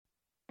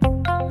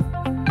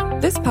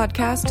This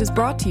podcast is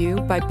brought to you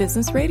by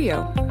Business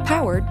Radio,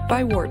 powered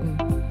by Wharton.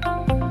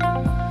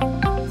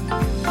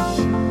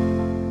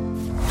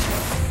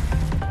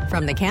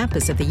 From the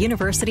campus of the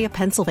University of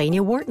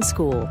Pennsylvania Wharton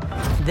School,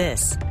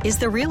 this is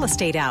the Real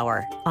Estate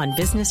Hour on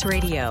Business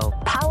Radio,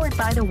 powered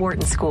by the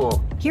Wharton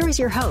School. Here is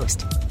your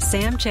host,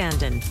 Sam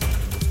Chandon.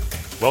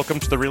 Welcome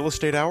to the Real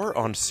Estate Hour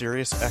on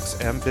Sirius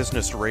XM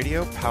Business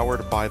Radio,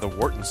 powered by the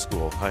Wharton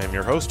School. I am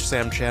your host,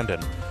 Sam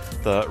Chandon.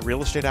 The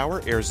Real Estate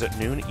Hour airs at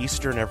noon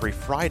Eastern every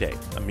Friday.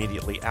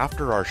 Immediately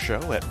after our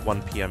show at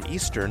 1 p.m.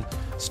 Eastern,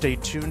 stay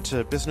tuned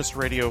to Business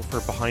Radio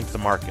for Behind the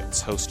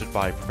Markets, hosted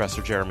by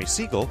Professor Jeremy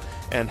Siegel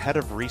and Head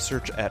of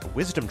Research at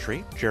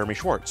WisdomTree, Jeremy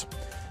Schwartz.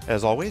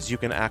 As always, you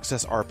can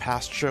access our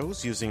past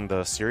shows using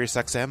the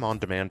SiriusXM On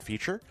Demand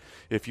feature.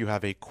 If you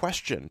have a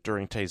question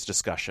during today's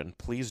discussion,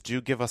 please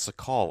do give us a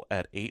call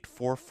at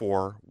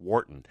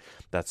 844-WHARTON.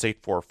 That's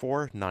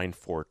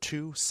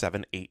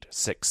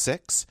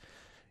 844-942-7866.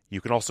 You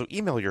can also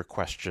email your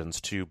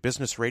questions to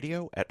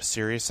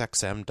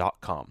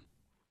businessradio@siriusxm.com.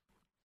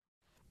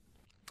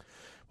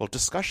 Well,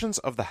 discussions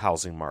of the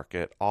housing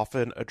market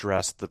often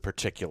address the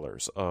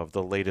particulars of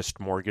the latest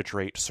mortgage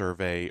rate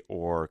survey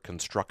or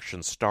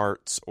construction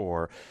starts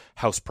or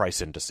house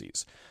price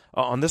indices.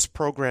 On this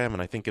program,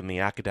 and I think in the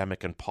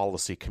academic and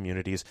policy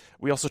communities,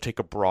 we also take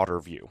a broader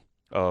view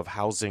of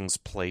housing's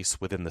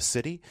place within the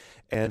city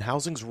and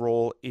housing's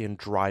role in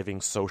driving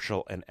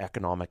social and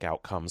economic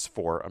outcomes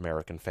for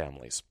American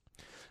families.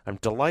 I'm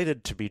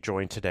delighted to be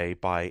joined today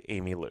by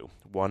Amy Liu,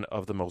 one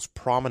of the most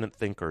prominent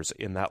thinkers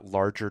in that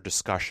larger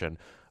discussion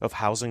of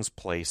housing's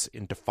place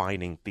in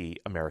defining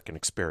the American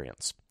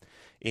experience.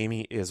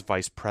 Amy is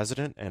Vice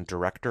President and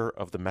Director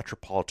of the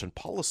Metropolitan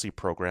Policy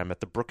Program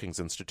at the Brookings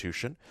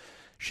Institution.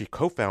 She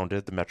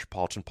co-founded the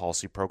Metropolitan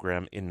Policy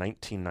Program in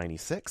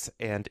 1996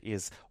 and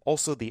is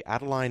also the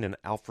Adeline and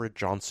Alfred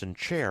Johnson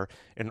Chair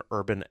in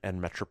Urban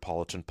and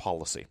Metropolitan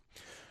Policy.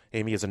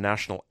 Amy is a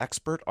national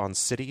expert on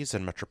cities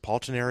and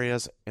metropolitan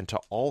areas, and to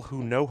all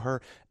who know her,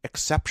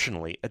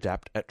 exceptionally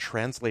adept at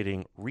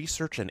translating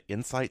research and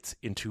insights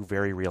into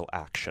very real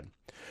action.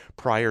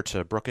 Prior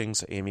to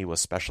Brookings, Amy was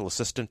Special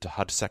Assistant to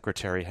HUD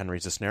Secretary Henry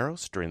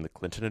Cisneros during the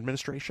Clinton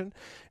administration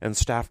and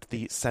staffed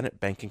the Senate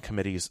Banking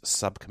Committee's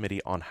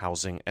Subcommittee on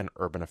Housing and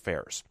Urban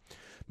Affairs.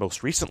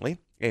 Most recently,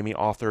 Amy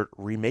authored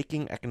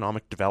Remaking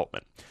Economic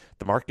Development,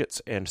 The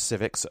Markets and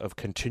Civics of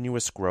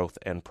Continuous Growth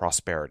and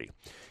Prosperity,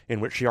 in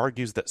which she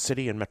argues that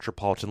city and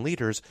metropolitan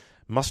leaders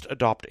must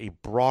adopt a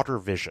broader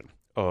vision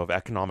of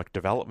economic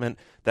development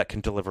that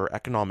can deliver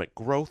economic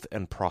growth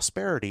and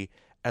prosperity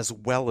as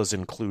well as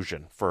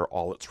inclusion for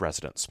all its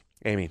residents.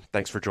 Amy,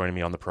 thanks for joining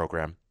me on the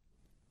program.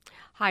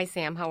 Hi,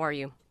 Sam. How are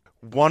you?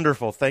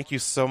 Wonderful. Thank you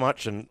so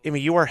much. And Amy,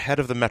 you are head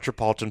of the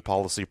Metropolitan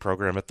Policy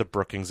Program at the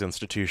Brookings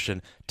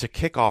Institution. To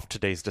kick off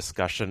today's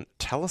discussion,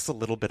 tell us a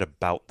little bit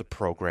about the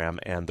program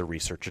and the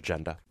research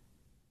agenda.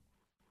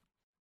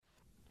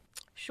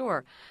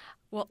 Sure.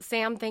 Well,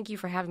 Sam, thank you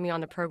for having me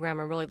on the program.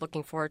 I'm really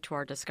looking forward to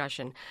our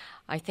discussion.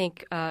 I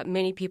think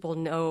many people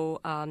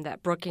know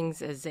that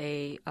Brookings is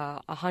a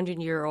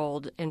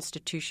 100-year-old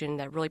institution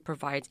that really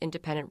provides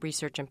independent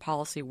research and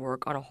policy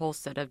work on a whole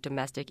set of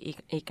domestic,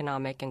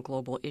 economic, and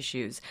global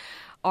issues.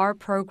 Our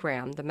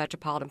program, the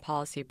Metropolitan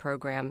Policy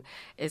Program,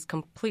 is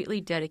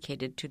completely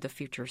dedicated to the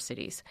future of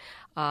cities.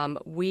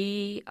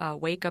 We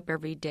wake up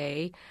every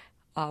day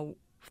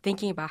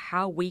thinking about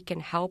how we can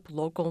help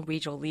local and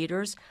regional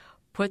leaders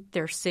put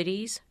their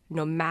cities,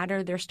 no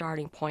matter their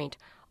starting point,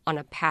 on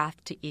a path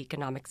to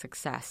economic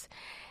success.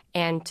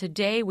 And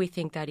today we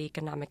think that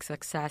economic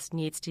success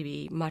needs to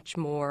be much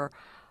more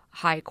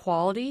high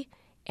quality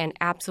and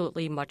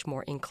absolutely much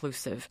more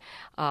inclusive,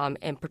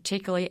 and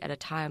particularly at a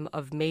time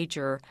of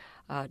major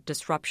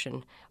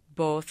disruption,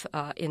 both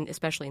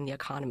especially in the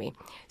economy.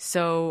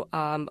 So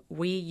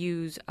we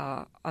use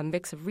a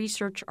mix of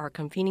research, our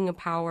convening of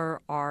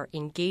power, our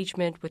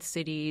engagement with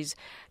cities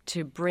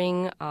to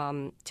bring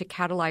to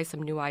catalyze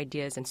some new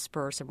ideas and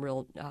spur some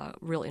real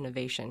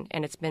innovation.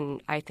 And it's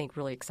been, I think,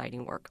 really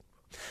exciting work.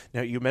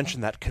 Now, you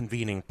mentioned that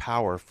convening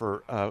power.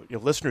 For your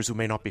listeners who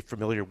may not be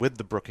familiar with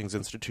the Brookings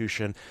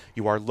Institution,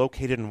 you are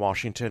located in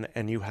Washington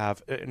and you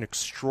have an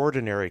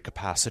extraordinary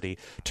capacity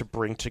to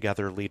bring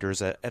together leaders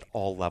at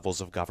all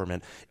levels of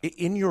government.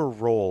 In your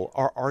role,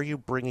 are you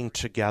bringing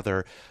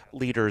together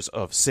leaders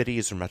of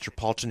cities or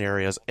metropolitan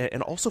areas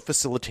and also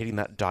facilitating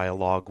that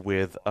dialogue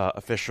with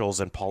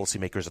officials and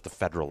policymakers at the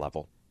federal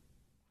level?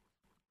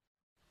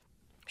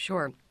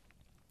 Sure.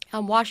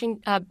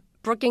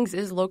 Brookings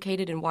is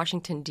located in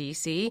Washington,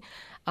 D.C.,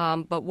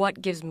 but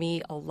what gives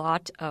me a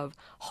lot of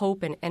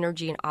hope and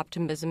energy and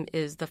optimism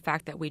is the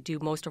fact that we do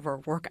most of our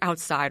work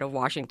outside of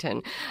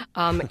Washington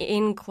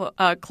in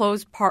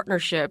close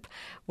partnership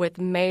with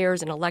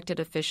mayors and elected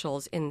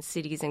officials in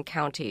cities and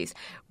counties,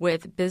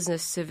 with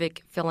business,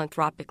 civic,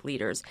 philanthropic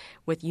leaders,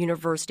 with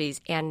universities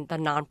and the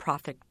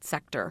nonprofit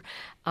sector.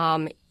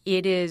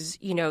 It is,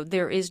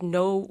 there is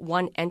no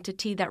one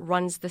entity that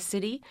runs the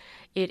city.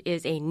 It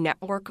is a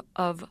network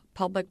of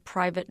public,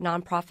 private,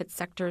 nonprofit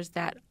sectors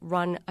that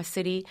run a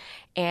city.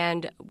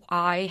 And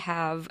I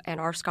have, and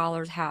our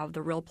scholars have,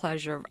 the real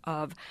pleasure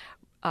of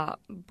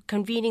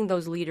convening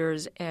those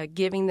leaders,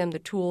 giving them the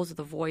tools,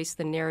 the voice,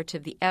 the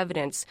narrative, the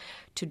evidence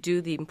to do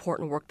the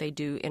important work they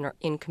do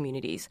in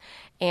communities.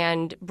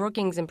 And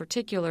Brookings in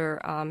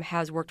particular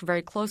has worked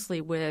very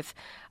closely with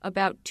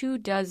about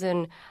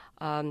 24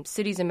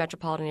 cities and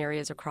metropolitan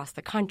areas across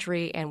the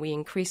country, and we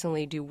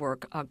increasingly do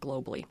work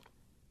globally.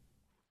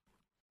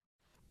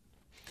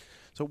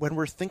 So when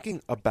we're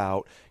thinking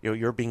about,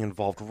 you're being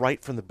involved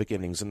right from the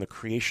beginnings in the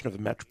creation of the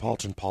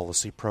Metropolitan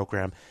Policy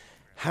Program,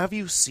 have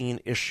you seen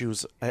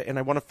issues, and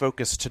I want to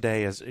focus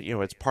today as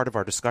part of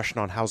our discussion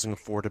on housing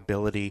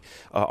affordability,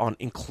 on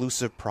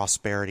inclusive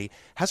prosperity,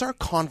 has our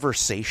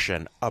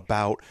conversation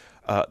about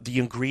the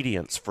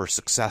ingredients for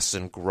success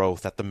and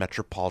growth at the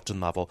metropolitan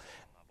level,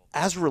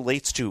 as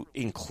relates to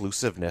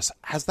inclusiveness,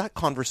 has that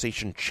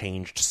conversation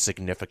changed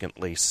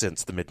significantly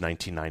since the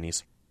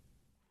mid-1990s?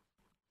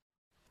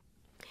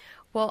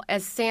 Well,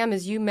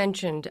 as you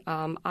mentioned,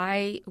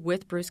 I,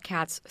 with Bruce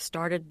Katz,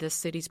 started this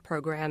city's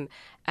program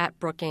at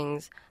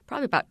Brookings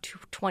probably about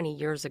 20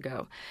 years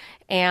ago.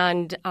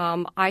 And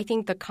I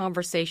think the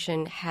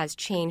conversation has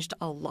changed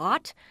a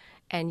lot,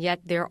 and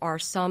yet there are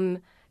some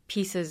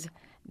pieces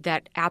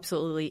that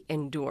absolutely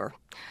endure.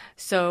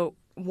 So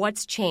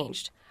what's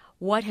changed?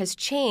 What has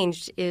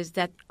changed is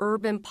that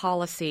urban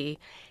policy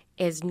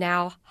is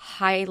now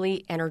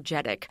highly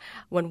energetic.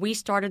 When we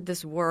started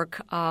this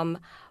work,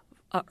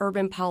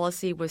 urban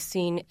policy was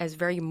seen as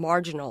very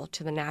marginal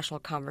to the national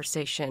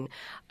conversation.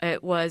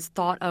 It was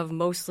thought of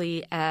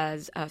mostly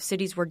as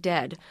cities were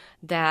dead,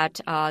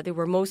 that they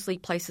were mostly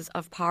places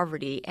of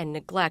poverty and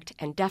neglect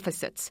and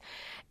deficits.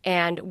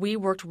 And we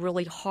worked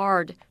really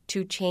hard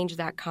to change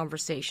that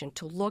conversation,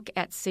 to look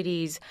at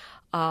cities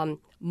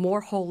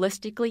more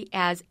holistically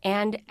as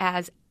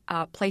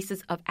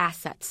places of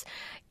assets.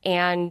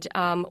 And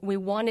we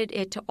wanted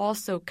it to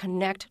also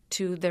connect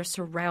to their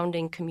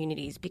surrounding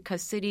communities,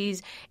 because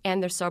cities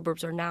and their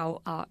suburbs are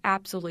now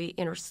absolutely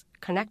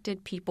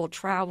interconnected. People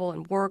travel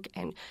and work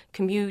and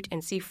commute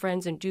and see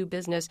friends and do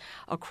business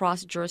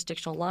across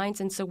jurisdictional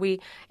lines. And so we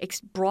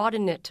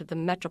broaden it to the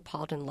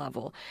metropolitan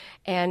level.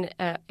 And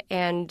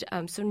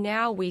so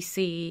now we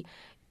see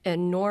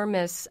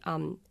enormous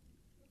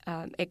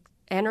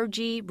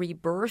energy,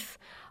 rebirth,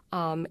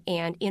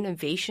 and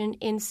innovation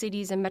in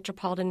cities and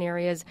metropolitan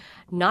areas,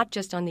 not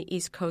just on the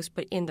East Coast,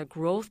 but in the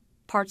growth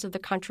parts of the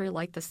country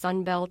like the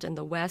Sun Belt and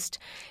the West.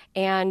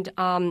 And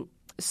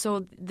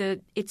so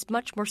it's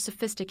much more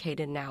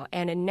sophisticated now.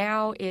 And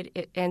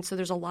so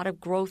there's a lot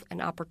of growth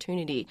and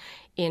opportunity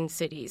in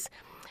cities.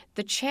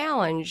 The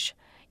challenge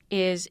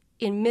is,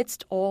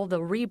 amidst all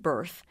the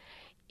rebirth,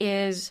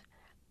 is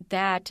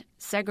that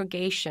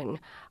segregation,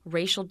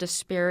 racial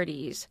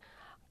disparities,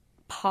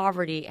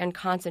 poverty and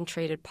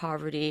concentrated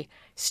poverty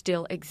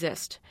still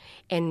exist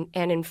and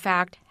in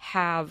fact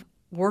have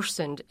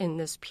worsened in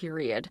this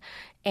period.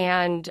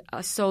 And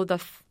so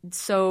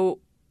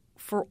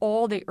for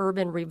all the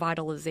urban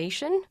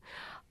revitalization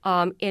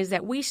is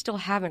that we still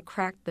haven't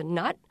cracked the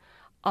nut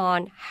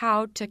on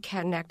how to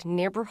connect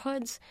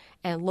neighborhoods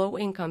and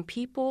low-income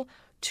people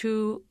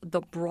to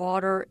the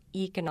broader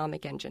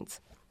economic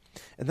engines.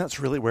 And that's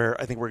really where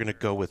I think we're going to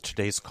go with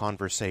today's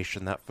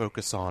conversation, that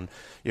focus on,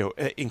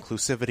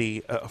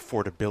 inclusivity,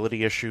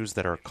 affordability issues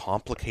that are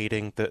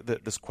complicating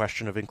this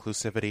question of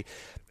inclusivity.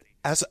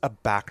 As a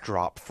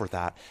backdrop for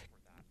that,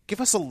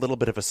 give us a little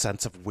bit of a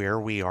sense of where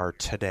we are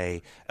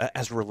today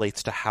as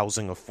relates to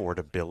housing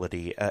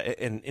affordability,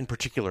 and in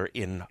particular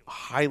in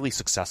highly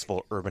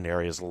successful urban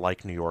areas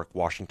like New York,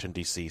 Washington,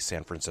 D.C.,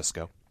 San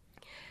Francisco.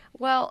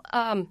 Well,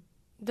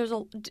 there's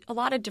a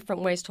lot of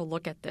different ways to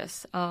look at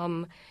this.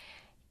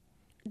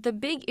 The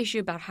big issue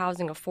about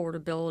housing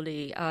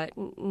affordability,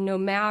 no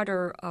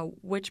matter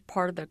which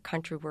part of the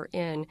country we're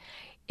in,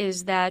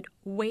 is that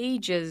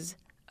wages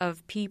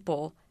of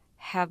people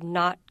have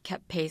not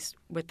kept pace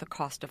with the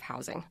cost of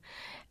housing.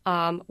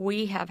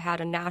 We have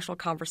had a national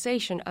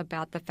conversation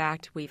about the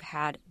fact we've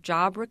had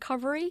job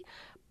recovery,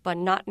 but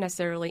not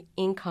necessarily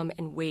income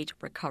and wage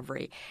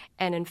recovery.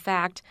 And in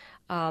fact,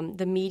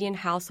 the median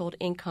household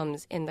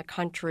incomes in the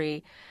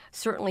country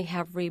certainly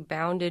have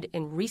rebounded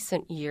in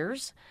recent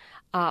years,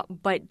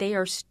 but they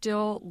are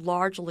still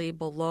largely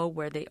below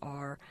where they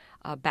are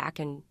back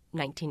in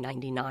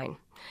 1999.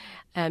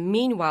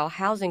 Meanwhile,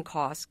 housing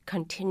costs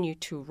continue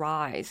to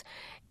rise,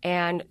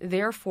 and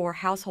therefore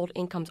household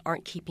incomes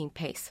aren't keeping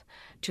pace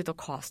to the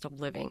cost of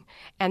living.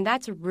 And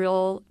that's a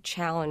real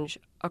challenge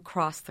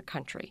across the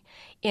country.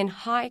 In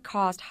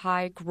high-cost,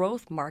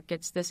 high-growth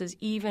markets, this is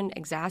even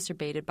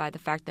exacerbated by the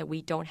fact that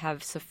we don't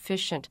have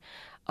sufficient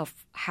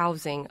of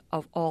housing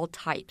of all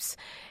types.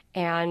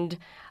 And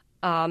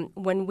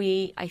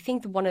I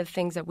think one of the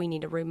things that we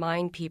need to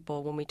remind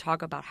people when we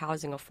talk about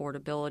housing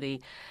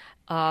affordability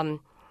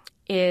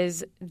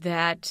is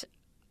that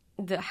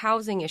the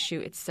housing issue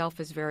itself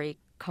is very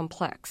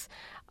complex.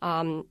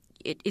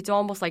 It's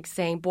almost like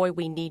saying, boy,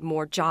 we need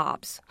more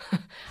jobs.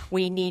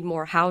 We need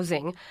more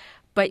housing.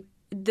 But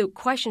the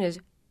question is,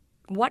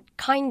 what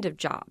kind of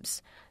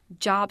jobs?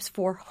 Jobs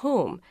for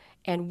whom?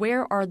 And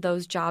where are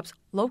those jobs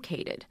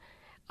located?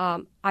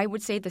 I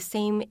would say the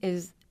same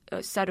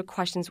set of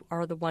questions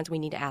are the ones we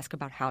need to ask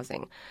about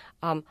housing.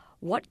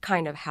 What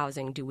kind of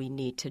housing do we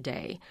need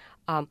today?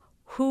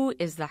 Who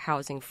is the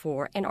housing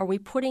for? And are we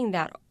putting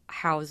that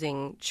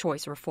housing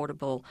choice or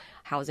affordable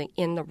housing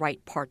in the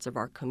right parts of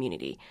our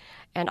community?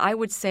 And I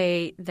would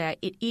say that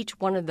in each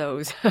one of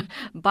those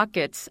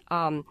buckets,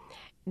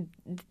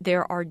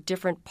 there are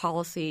different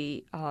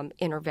policy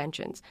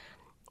interventions.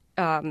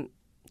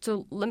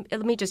 So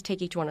let me just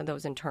take each one of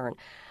those in turn.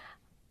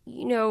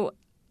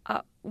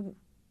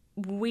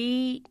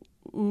 We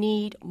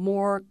need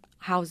more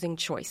housing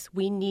choice.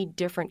 We need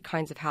different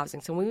kinds of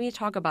housing. So when we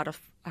talk about a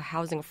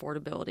housing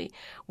affordability,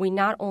 we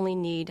not only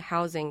need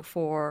housing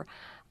for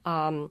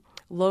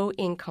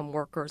low-income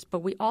workers, but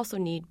we also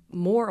need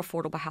more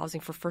affordable housing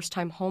for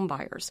first-time home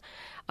buyers.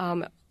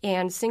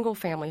 And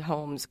single-family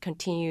homes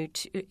continue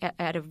to,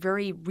 at a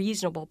very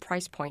reasonable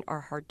price point,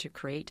 are hard to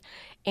create.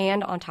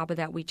 And on top of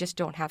that, we just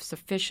don't have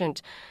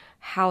sufficient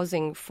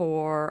housing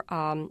for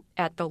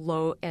at the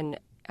low-income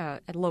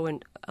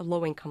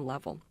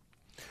level.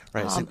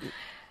 Right.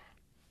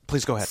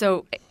 Please go ahead.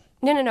 So,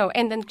 no.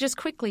 And then just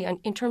quickly,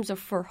 in terms of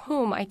for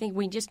whom, I think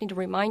we just need to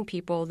remind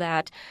people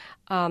that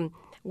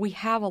we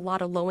have a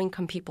lot of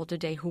low-income people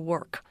today who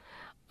work,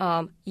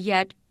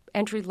 yet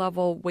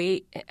entry-level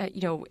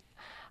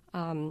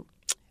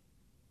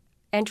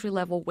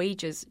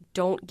wages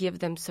don't give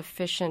them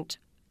sufficient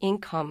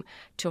income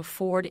to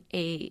afford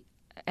an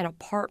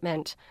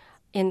apartment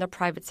in the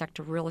private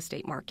sector real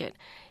estate market.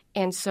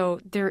 And so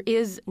there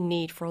is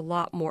need for a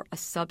lot more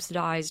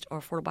subsidized or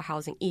affordable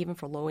housing, even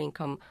for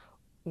low-income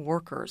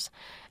workers.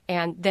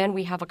 And then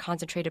we have a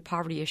concentrated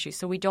poverty issue.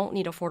 So we don't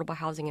need affordable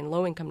housing in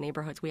low-income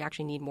neighborhoods. We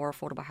actually need more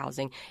affordable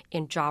housing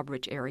in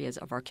job-rich areas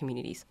of our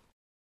communities.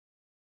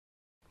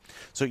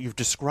 So you've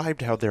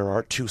described how there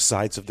are two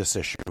sides of this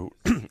issue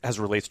as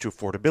it relates to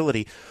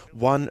affordability.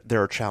 One,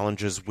 there are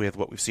challenges with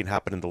what we've seen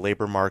happen in the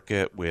labor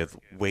market with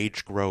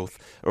wage growth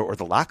or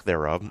the lack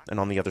thereof. And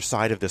on the other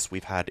side of this,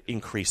 we've had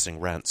increasing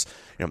rents.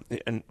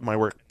 And my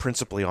work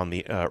principally on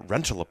the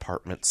rental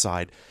apartment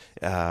side.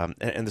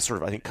 And this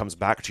sort of, I think, comes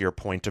back to your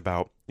point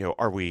about,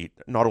 are we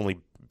not only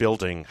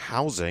building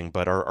housing,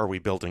 but are we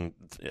building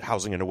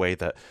housing in a way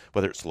that,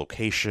 whether it's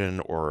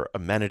location or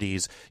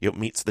amenities,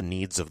 meets the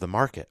needs of the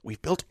market?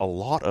 We've built a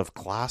lot of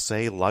Class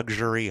A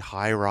luxury,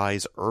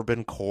 high-rise,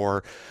 urban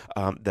core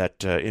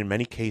that in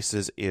many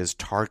cases is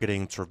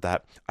targeting sort of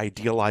that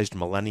idealized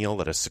millennial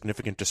that has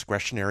significant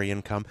discretionary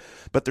income.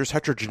 But there's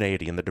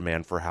heterogeneity in the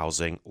demand for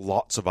housing,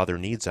 lots of other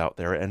needs out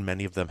there, and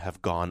many of them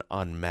have gone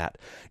unmet.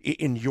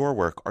 In your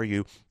work, are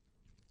you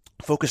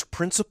focused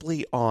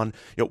principally on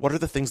what are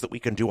the things that we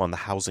can do on the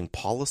housing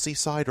policy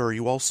side, or are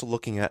you also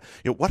looking at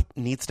what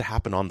needs to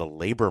happen on the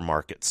labor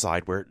market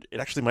side, where it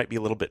actually might be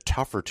a little bit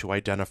tougher to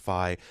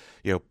identify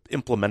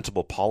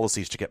implementable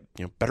policies to get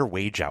better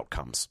wage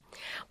outcomes?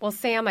 Well,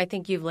 Sam, I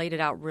think you've laid it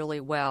out really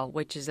well,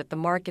 which is that the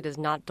market is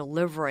not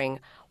delivering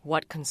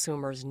what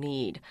consumers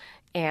need,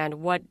 and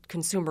what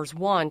consumers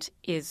want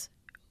is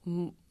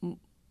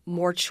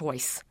more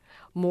choice,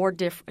 more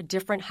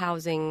different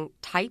housing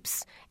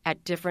types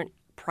at different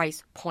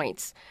price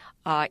points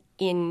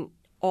in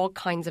all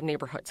kinds of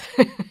neighborhoods.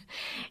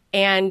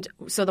 And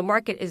so the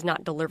market is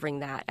not delivering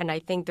that. And I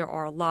think there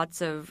are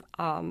lots of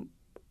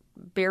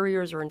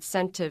barriers or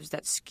incentives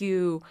that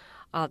skew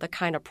the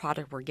kind of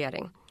product we're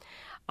getting.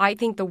 I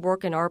think the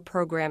work in our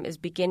program is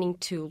beginning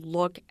to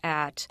look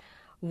at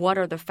what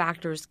are the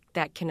factors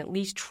that can at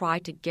least try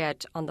to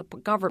get on the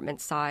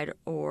government side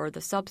or the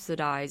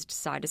subsidized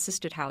side,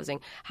 assisted housing.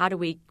 How do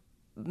we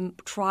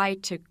try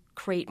to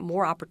create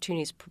more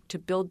opportunities to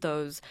build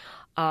those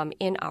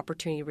in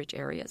opportunity-rich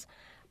areas?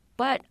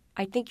 But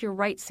I think you're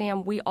right,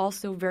 Sam. We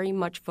also very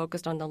much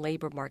focused on the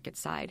labor market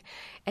side.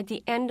 At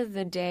the end of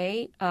the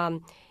day,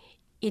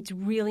 it's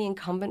really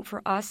incumbent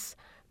for us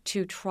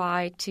to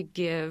try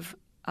to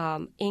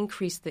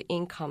increase the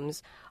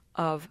incomes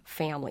of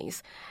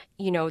families.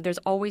 There's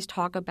always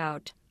talk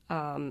about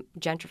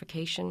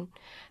gentrification,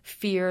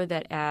 fear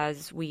that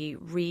as we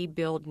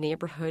rebuild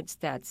neighborhoods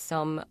that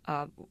some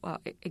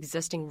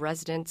existing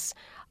residents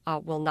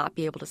will not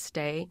be able to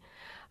stay.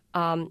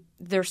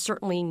 There's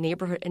certainly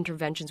neighborhood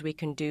interventions we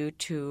can do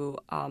to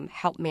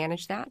help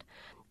manage that.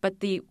 But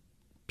the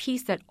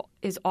piece that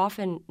is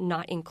often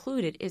not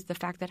included is the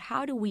fact that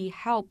how do we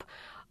help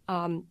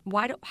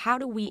how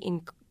do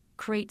we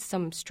create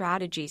some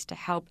strategies to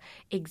help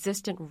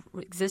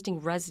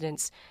existing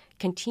residents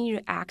continue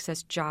to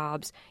access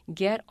jobs,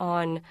 get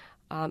on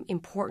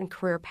important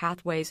career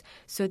pathways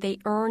so they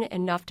earn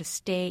enough to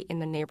stay in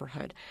the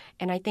neighborhood.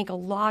 And I think a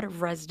lot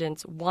of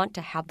residents want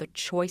to have the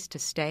choice to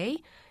stay,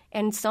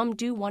 and some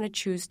do want to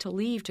choose to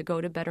leave to go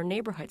to better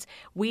neighborhoods.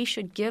 We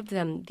should give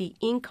them the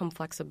income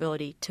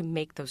flexibility to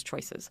make those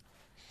choices.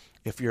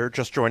 If you're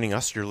just joining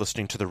us, you're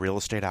listening to the Real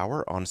Estate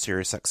Hour on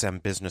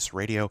SiriusXM Business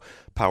Radio,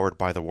 powered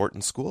by the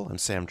Wharton School. I'm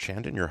Sam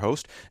Chandon, your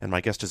host, and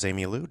my guest is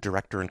Amy Liu,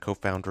 director and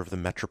co-founder of the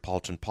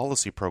Metropolitan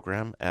Policy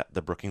Program at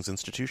the Brookings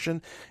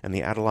Institution and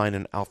the Adeline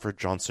and Alfred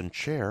Johnson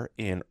Chair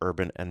in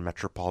Urban and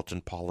Metropolitan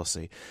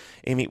Policy.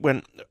 Amy,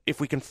 if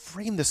we can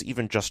frame this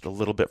even just a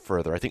little bit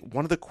further, I think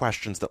one of the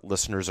questions that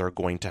listeners are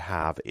going to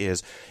have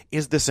is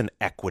this an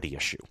equity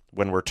issue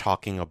when we're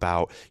talking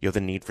about the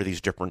need for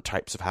these different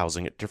types of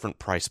housing at different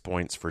price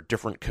points for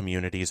different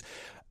communities?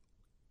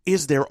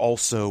 Is there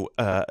also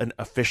an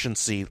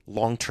efficiency,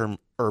 long-term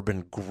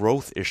urban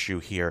growth issue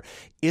here?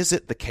 Is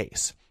it the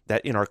case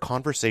that in our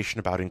conversation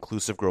about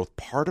inclusive growth,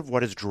 part of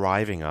what is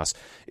driving us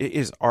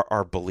is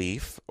our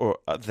belief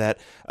that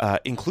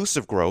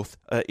inclusive growth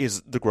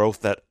is the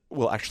growth that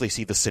will actually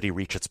see the city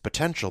reach its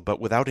potential, but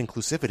without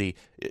inclusivity,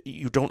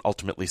 you don't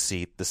ultimately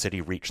see the city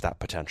reach that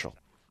potential?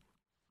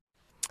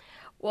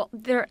 Well,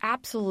 there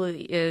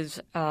absolutely is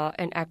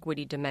an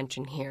equity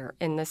dimension here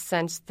in the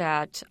sense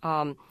that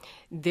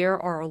there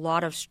are a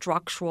lot of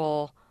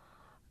structural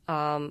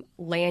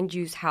land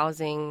use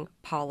housing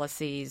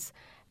policies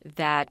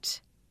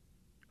that,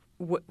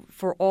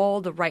 for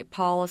all the right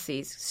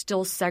policies,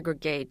 still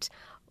segregate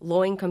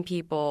low-income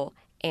people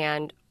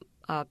and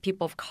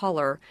people of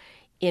color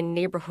in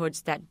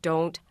neighborhoods that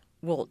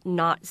will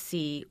not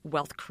see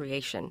wealth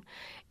creation.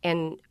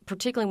 And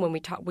particularly when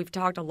we've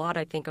talked a lot,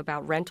 I think,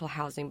 about rental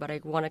housing, but I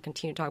want to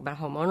continue to talk about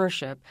home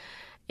ownership,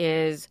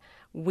 is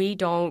we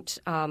don't,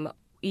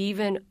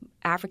 even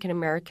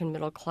African-American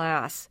middle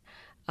class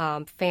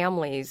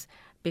families,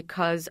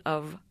 because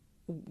of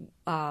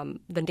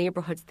the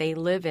neighborhoods they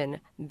live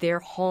in, their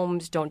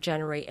homes don't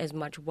generate as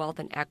much wealth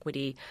and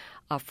equity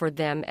for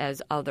them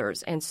as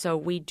others. And so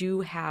we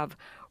do have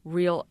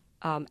real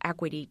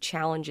equity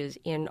challenges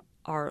in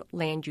our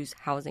land use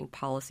housing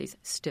policies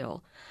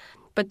still.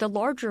 But the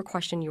larger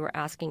question you were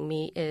asking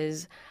me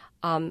is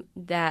how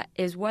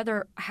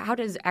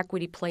does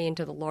equity play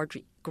into the larger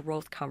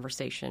growth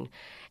conversation?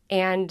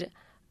 And,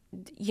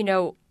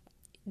 the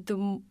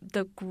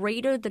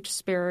greater the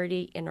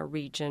disparity in a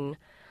region,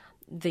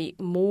 the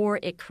more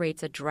it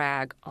creates a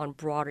drag on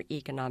broader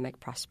economic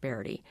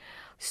prosperity.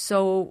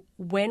 So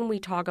when we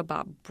talk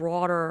about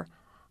broader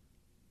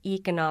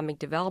economic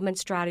development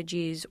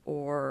strategies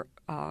or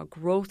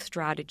growth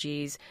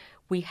strategies,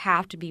 we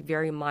have to be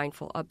very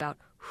mindful about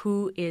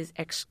who is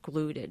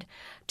excluded.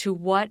 To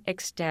what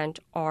extent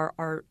are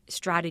our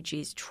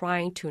strategies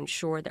trying to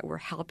ensure that we're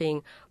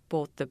helping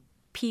both the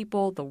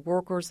people, the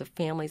workers, the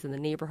families, and the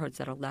neighborhoods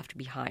that are left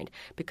behind?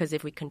 Because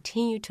if we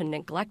continue to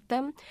neglect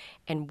them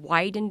and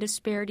widen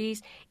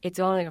disparities, it's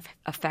only going to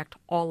affect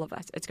all of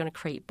us. It's going to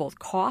create both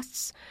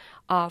costs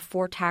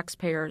for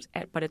taxpayers,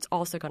 but it's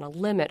also going to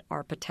limit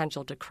our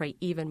potential to create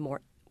even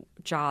more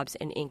jobs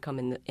and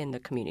income in the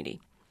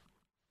community.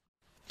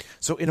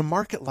 So in a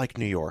market like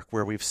New York,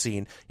 where we've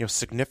seen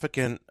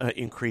significant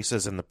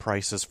increases in the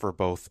prices for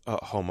both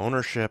home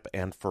ownership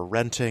and for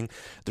renting,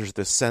 there's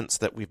this sense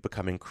that we've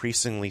become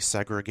increasingly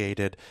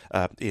segregated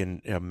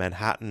in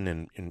Manhattan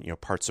and in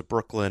parts of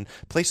Brooklyn,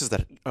 places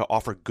that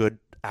offer good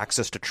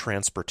access to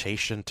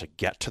transportation to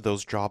get to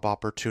those job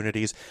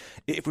opportunities.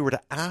 If we were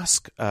to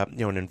ask an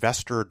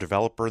investor or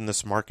developer in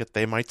this market,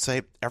 they might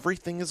say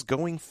everything is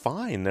going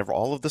fine.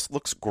 All of this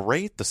looks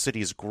great. The city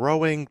is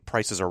growing,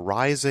 prices are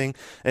rising,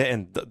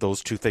 and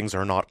those two things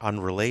are not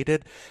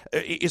unrelated.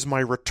 Is my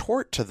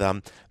retort to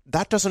them,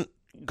 that doesn't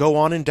go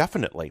on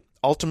indefinitely.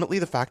 Ultimately,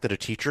 the fact that a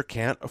teacher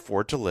can't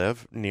afford to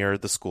live near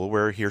the school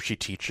where he or she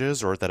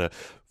teaches, or that a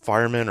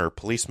fireman or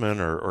policeman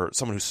or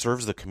someone who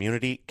serves the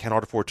community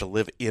cannot afford to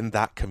live in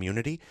that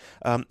community,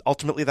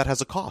 ultimately that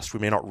has a cost. We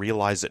may not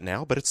realize it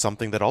now, but it's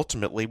something that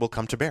ultimately will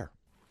come to bear.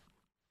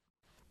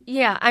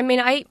 Yeah, I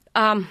mean,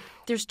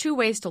 there's two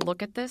ways to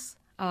look at this.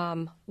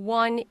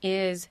 One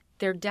is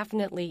there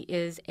definitely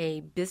is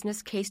a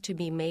business case to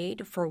be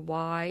made for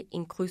why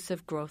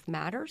inclusive growth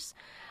matters,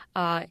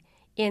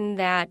 in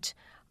that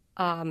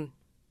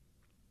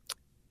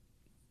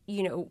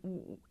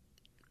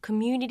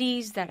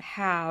communities that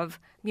have,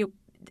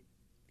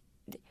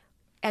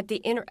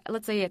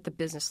 let's say at the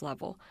business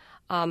level,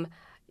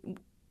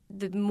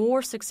 the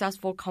more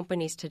successful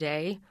companies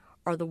today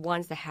are the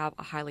ones that have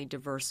a highly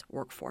diverse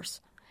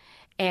workforce.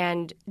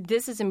 And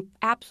this is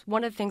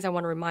one of the things I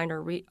want to remind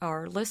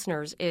our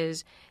listeners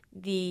is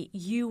the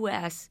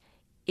U.S.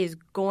 is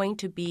going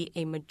to be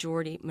a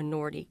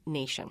majority-minority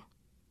nation.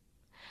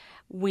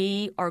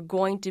 We are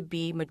going to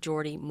be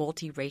majority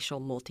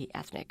multiracial,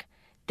 multi-ethnic.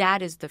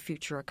 That is the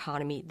future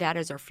economy. That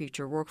is our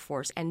future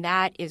workforce, and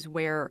that is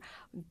where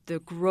the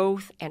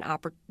growth and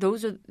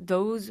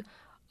those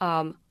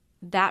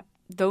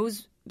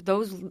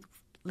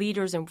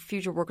leaders and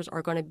future workers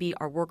are going to be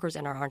our workers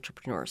and our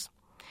entrepreneurs.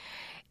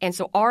 And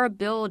so our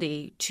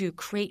ability to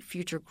create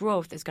future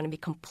growth is going to be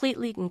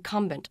completely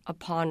incumbent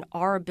upon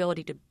our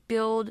ability to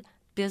build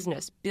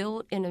business,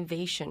 build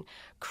innovation,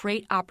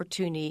 create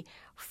opportunity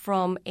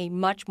from a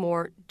much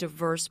more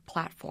diverse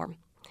platform.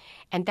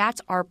 And that's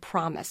our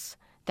promise.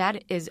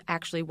 That is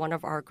actually one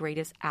of our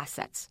greatest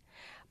assets.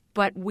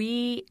 But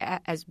we,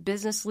 as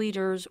business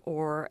leaders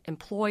or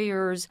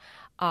employers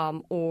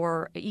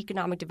or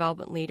economic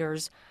development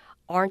leaders,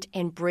 aren't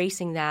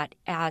embracing that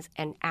as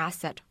an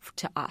asset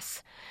to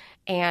us,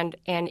 and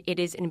it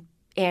is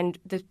and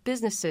the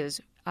businesses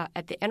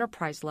at the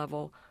enterprise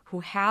level who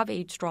have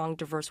a strong,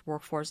 diverse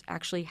workforce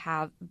actually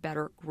have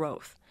better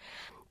growth.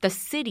 The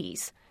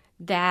cities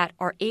that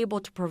are able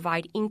to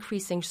provide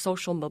increasing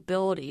social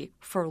mobility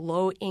for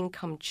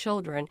low-income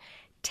children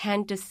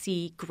tend to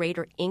see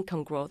greater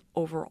income growth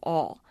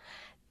overall.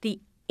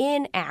 The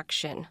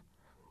inaction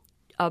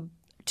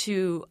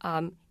to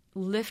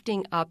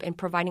lifting up and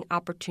providing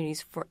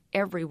opportunities for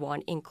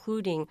everyone,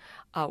 including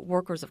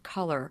workers of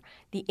color,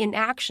 the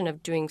inaction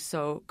of doing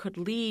so could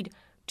lead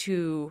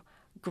to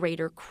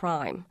greater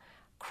crime,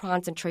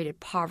 concentrated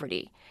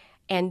poverty,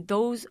 and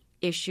those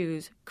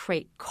issues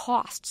create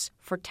costs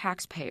for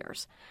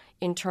taxpayers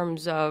in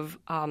terms of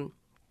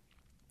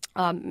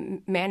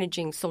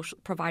managing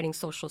providing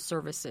social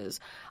services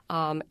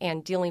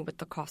and dealing with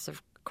the cost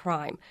of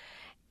crime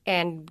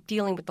and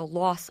dealing with the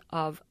loss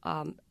of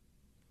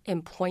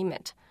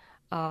employment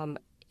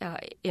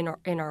in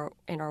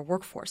our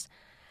workforce.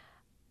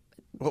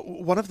 Well,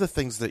 one of the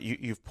things that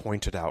you've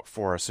pointed out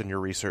for us in your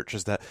research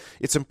is that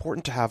it's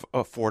important to have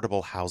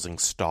affordable housing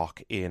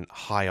stock in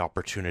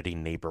high-opportunity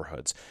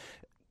neighborhoods.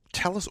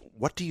 Tell us,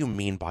 what do you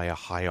mean by a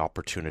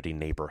high-opportunity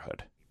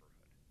neighborhood?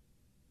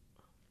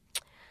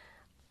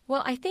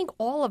 Well, I think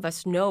all of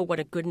us know what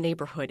a good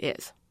neighborhood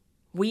is.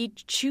 We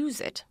choose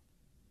it,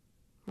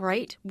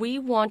 right?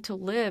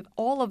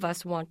 All of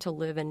us want to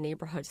live in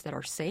neighborhoods that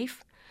are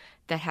safe,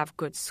 that have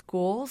good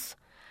schools,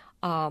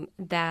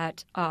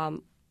 that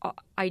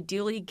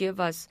ideally give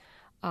us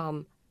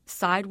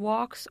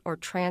sidewalks or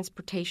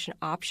transportation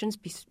options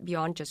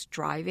beyond just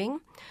driving,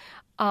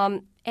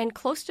 and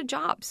close to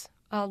jobs.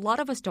 A lot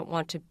of us don't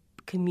want to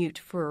commute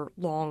for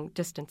long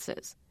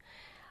distances.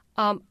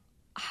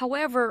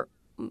 However,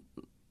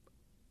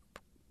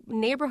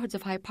 neighborhoods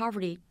of high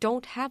poverty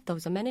don't have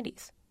those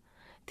amenities.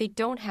 They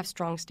don't have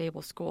strong,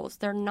 stable schools.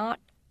 They're not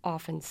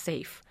often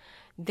safe.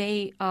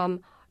 There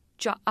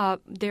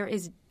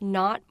is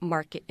not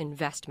market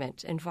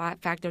investment. In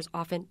fact, there's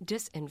often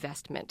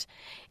disinvestment.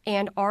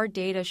 And our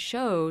data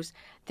shows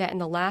that in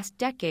the last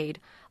decade,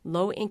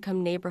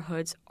 low-income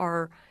neighborhoods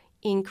are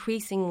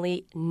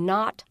increasingly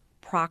not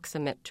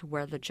proximate to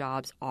where the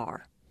jobs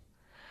are.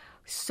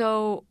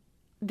 So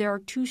there are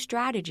two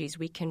strategies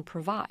we can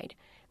provide.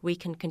 We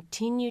can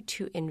continue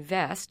to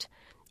invest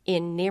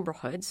in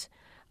neighborhoods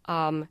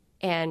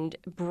and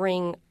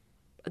bring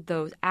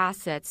those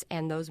assets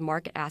and those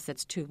market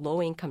assets to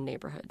low-income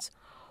neighborhoods.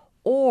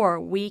 Or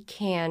we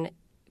can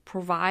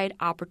provide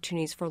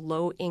opportunities for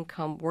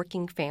low-income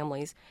working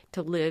families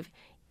to live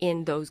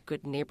in those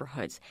good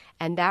neighborhoods.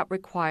 And that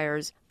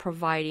requires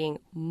providing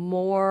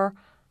more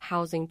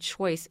housing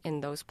choice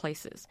in those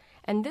places.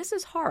 And this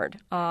is hard,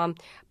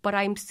 but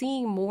I'm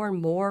seeing more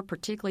and more,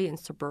 particularly in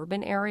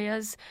suburban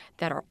areas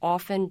that are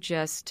often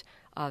just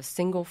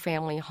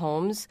single-family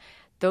homes.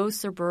 Those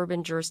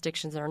suburban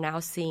jurisdictions are now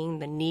seeing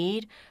the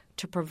need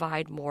to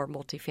provide more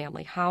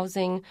multifamily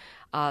housing.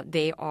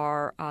 They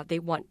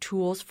want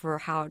tools for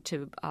how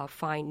to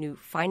find new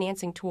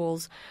financing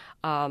tools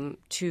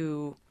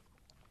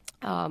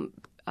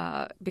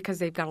because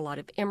they've got a lot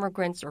of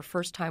immigrants or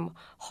first-time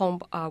home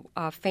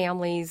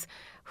families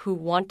who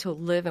want to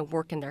live and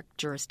work in their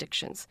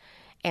jurisdictions.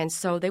 And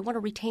so they want to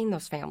retain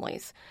those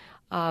families.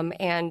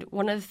 And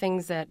one of the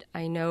things that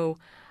I know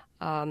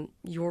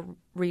your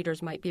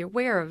readers might be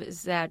aware of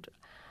is that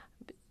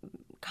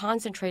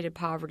concentrated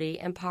poverty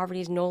and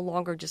poverty is no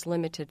longer just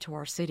limited to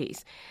our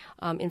cities.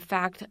 In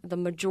fact, the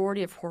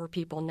majority of poor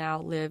people now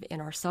live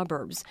in our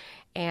suburbs,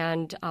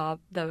 and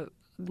the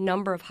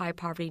number of high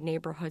poverty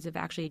neighborhoods have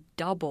actually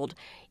doubled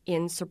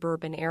in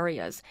suburban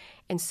areas.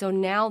 And so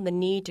now the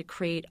need to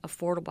create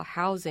affordable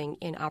housing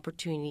in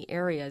opportunity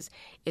areas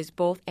is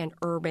both an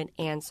urban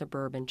and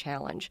suburban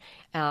challenge.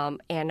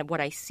 And what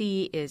I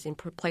see is in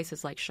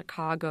places like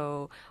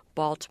Chicago,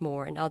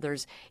 Baltimore, and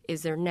others,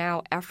 is there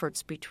now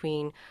efforts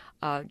between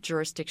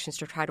jurisdictions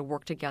to try to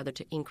work together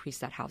to increase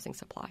that housing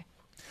supply.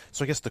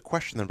 So I guess the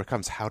question then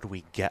becomes, how do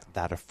we get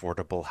that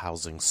affordable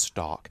housing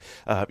stock?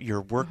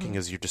 You're working,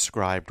 as you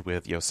described,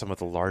 with some of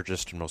the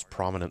largest and most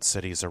prominent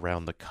cities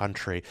around the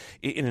country.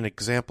 In an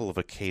example of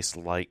a case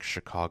like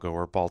Chicago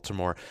or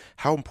Baltimore,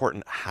 how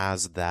important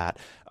has that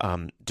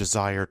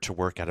desire to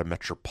work at a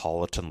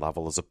metropolitan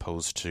level as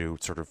opposed to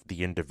sort of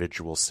the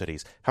individual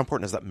cities? How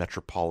important has that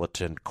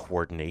metropolitan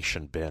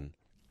coordination been?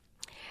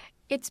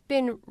 It's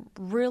been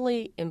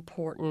really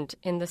important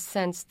in the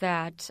sense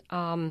that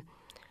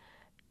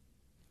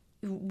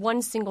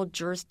one single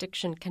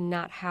jurisdiction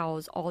cannot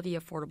house all the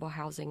affordable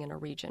housing in a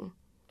region.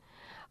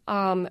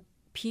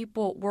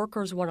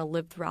 Workers want to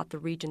live throughout the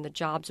region. The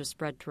jobs are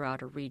spread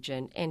throughout a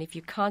region. And if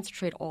you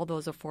concentrate all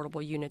those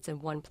affordable units in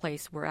one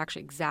place, we're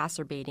actually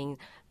exacerbating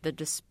the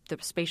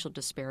spatial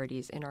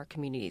disparities in our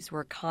communities.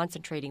 We're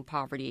concentrating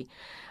poverty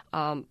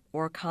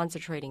or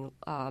concentrating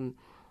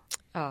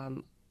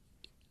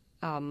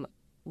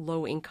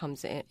low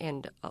incomes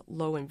and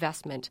low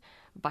investment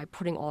by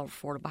putting all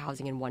affordable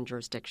housing in one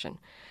jurisdiction.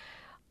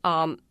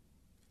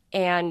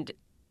 And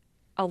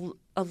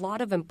a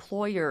lot of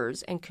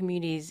employers and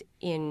communities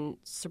in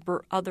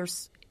other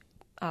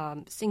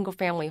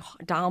single-family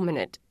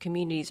dominant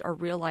communities are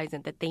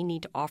realizing that they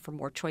need to offer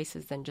more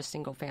choices than just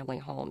single-family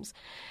homes.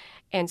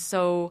 And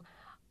so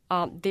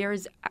there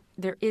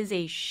is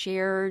a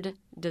shared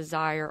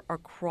desire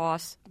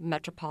across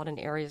metropolitan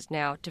areas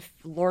now to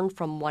learn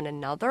from one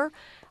another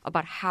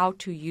about how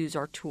to use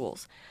our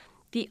tools.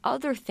 The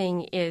other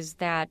thing is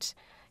that,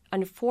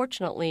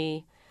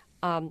 unfortunately,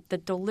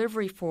 the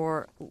delivery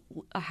for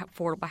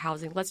affordable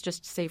housing, let's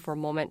just say for a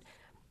moment,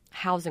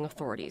 housing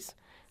authorities.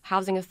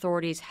 Housing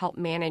authorities help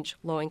manage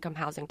low-income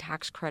housing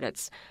tax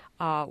credits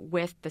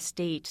with the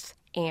states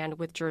and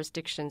with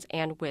jurisdictions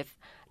and with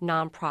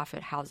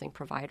nonprofit housing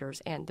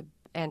providers and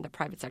the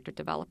private sector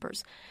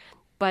developers.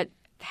 But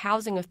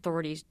housing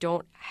authorities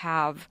don't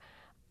have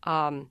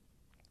are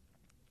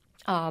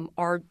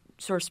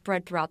sort of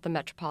spread throughout the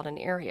metropolitan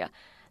area.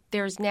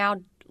 There's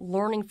now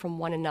learning from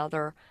one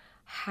another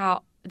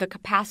how the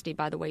capacity,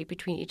 by the way,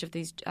 between each of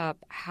these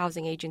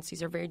housing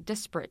agencies are very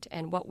disparate.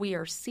 And what we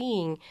are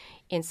seeing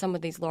in some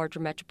of these larger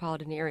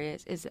metropolitan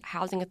areas is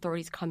housing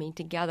authorities coming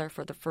together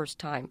for the first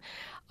time,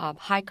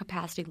 high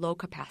capacity, low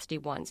capacity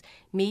ones,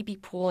 maybe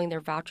pooling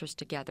their vouchers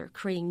together,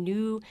 creating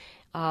new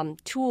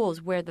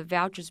tools where the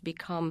vouchers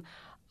become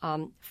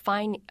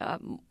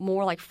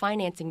more like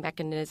financing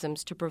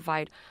mechanisms to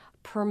provide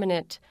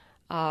permanent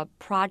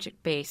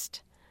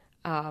project-based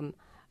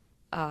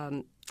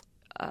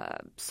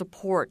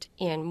support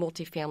in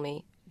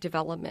multifamily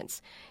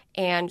developments.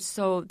 And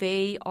so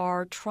they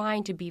are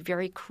trying to be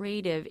very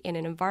creative in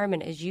an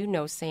environment, as you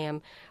know,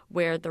 Sam,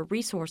 where the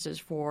resources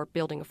for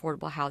building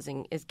affordable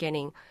housing is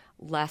getting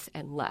less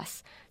and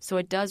less. So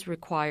it does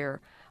require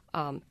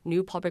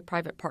new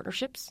public-private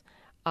partnerships,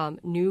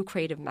 new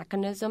creative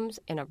mechanisms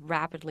in a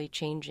rapidly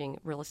changing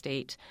real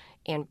estate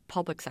and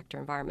public sector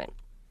environment.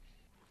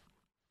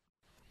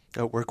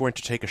 We're going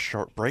to take a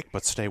short break,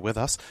 but stay with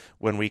us.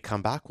 When we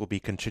come back, we'll be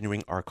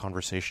continuing our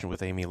conversation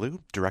with Amy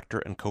Liu, Director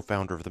and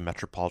Co-founder of the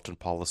Metropolitan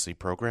Policy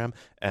Program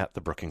at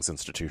the Brookings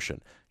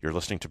Institution. You're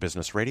listening to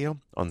Business Radio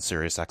on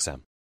Sirius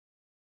XM.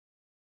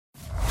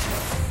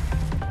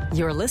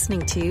 You're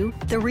listening to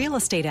The Real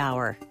Estate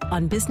Hour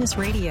on Business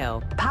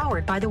Radio,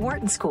 powered by the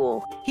Wharton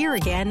School. Here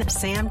again,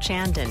 Sam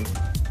Chandan.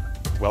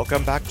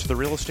 Welcome back to The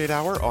Real Estate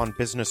Hour on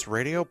Business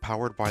Radio,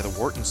 powered by the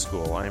Wharton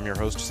School. I am your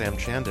host, Sam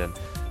Chandan.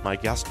 My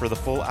guest for the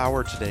full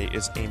hour today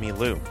is Amy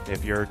Liu.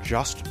 If you're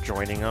just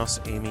joining us,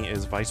 Amy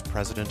is Vice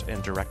President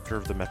and Director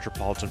of the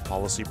Metropolitan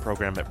Policy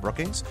Program at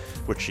Brookings,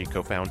 which she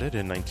co-founded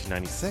in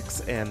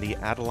 1996, and the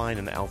Adeline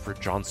and Alfred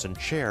Johnson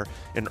Chair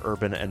in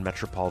Urban and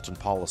Metropolitan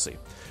Policy.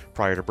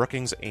 Prior to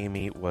Brookings,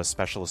 Amy was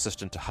Special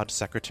Assistant to HUD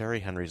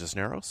Secretary Henry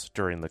Cisneros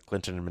during the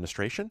Clinton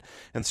administration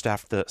and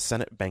staffed the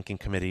Senate Banking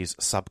Committee's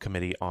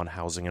Subcommittee on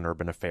Housing and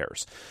Urban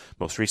Affairs.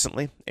 Most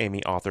recently,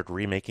 Amy authored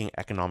Remaking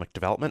Economic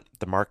Development,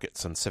 the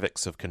Markets and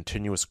Civics of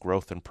Continuous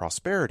Growth and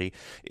Prosperity,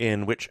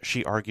 in which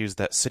she argues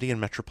that city and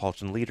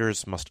metropolitan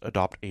leaders must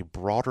adopt a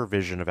broader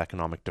vision of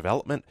economic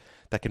development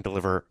that can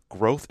deliver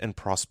growth and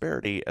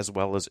prosperity as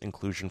well as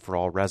inclusion for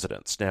all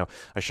residents. Now,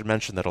 I should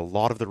mention that a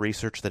lot of the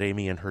research that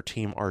Amy and her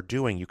team are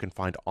doing you can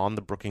find on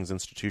the Brookings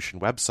Institution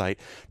website.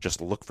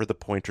 Just look for the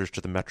pointers to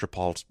the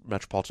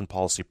Metropolitan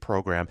Policy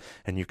Program,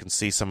 and you can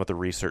see some of the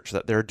research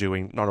that they're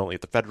doing, not only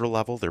at the federal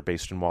level, they're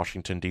based in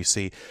Washington,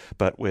 D.C.,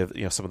 but with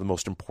some of the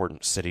most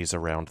important cities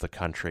around the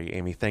country.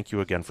 Amy, thank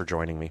you again for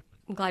joining me.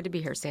 I'm glad to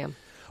be here, Sam.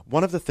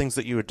 One of the things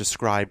that you had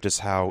described is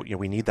how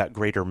we need that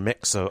greater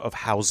mix of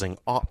housing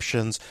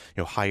options,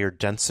 higher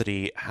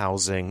density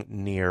housing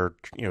near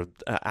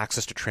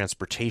access to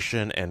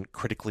transportation and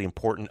critically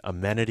important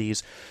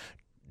amenities.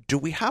 Do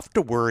we have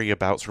to worry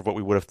about sort of what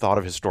we would have thought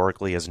of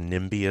historically as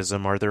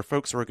NIMBYism? Are there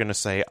folks who are going to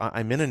say,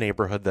 I'm in a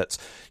neighborhood that's,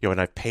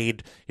 and I've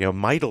paid,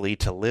 mightily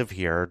to live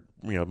here,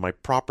 my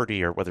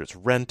property, or whether it's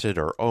rented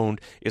or owned,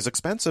 is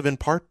expensive in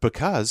part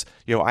because,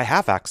 I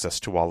have access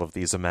to all of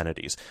these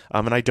amenities.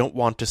 And I don't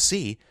want to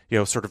see,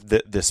 sort of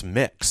this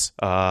mix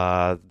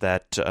of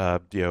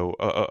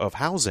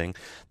housing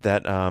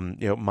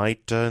that,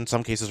 might in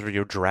some cases,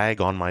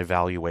 drag on my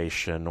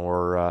valuation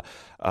or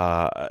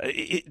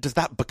does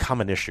that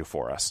become an issue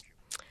for us?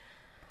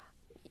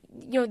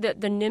 The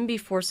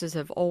NIMBY forces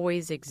have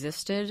always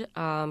existed,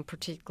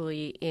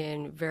 particularly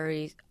in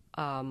very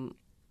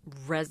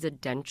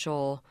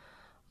residential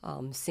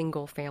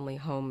single-family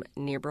home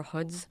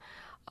neighborhoods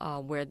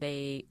where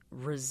they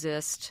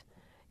resist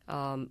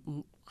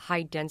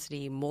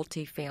high-density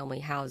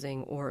multifamily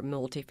housing or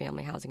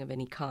multifamily housing of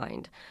any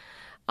kind.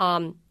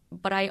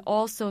 But I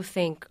also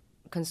think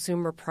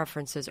consumer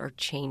preferences are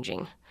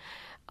changing.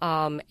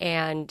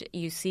 And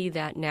you see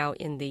that now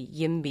in the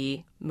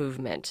YIMBY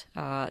movement,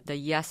 the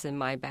Yes in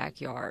My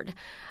Backyard.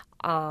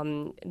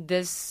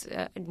 This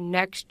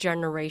next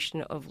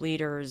generation of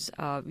leaders,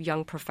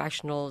 young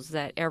professionals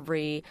that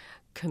every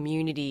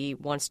community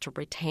wants to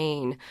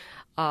retain,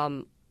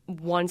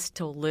 wants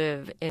to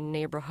live in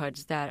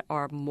neighborhoods that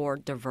are more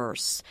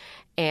diverse.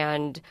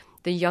 And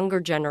the younger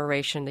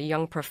generation, the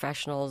young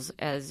professionals,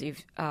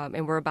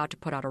 and we're about to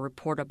put out a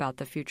report about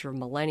the future of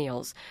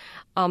millennials,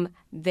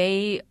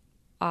 they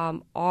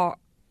are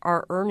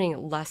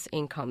earning less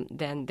income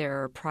than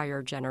their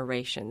prior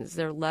generations.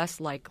 They're less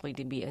likely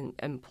to be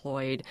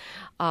employed.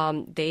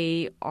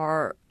 They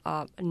are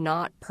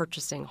not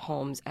purchasing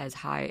homes as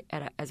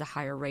a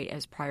higher rate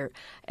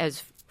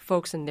as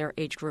folks in their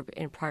age group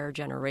in prior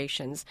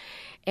generations.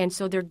 And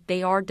so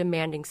they are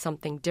demanding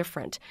something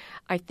different.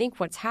 I think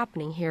what's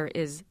happening here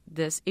is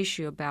this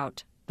issue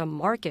about the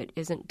market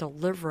isn't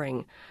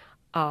delivering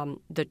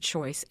the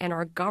choice, and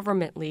our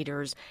government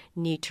leaders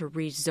need to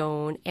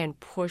rezone and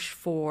push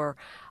for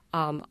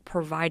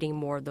providing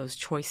more of those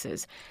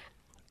choices.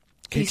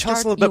 Can you tell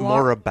us a little bit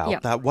more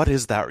about that? What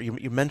is that?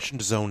 You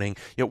mentioned zoning.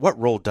 What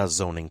role does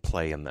zoning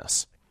play in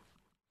this?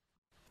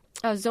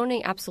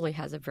 Zoning absolutely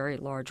has a very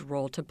large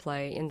role to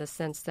play in the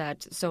sense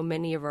that so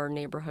many of our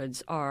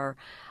neighborhoods are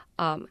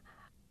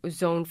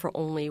zoned for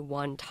only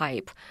one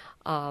type,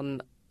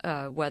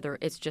 whether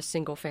it's just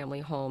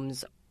single-family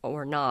homes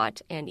or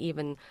not, and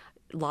even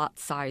lot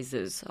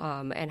sizes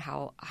and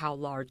how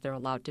large they're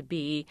allowed to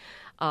be.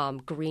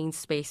 Green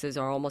spaces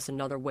are almost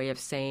another way of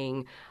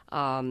saying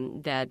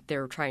that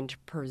they're trying to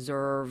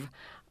preserve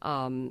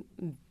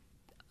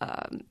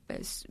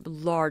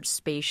large,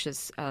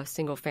 spacious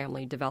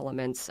single-family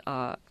developments.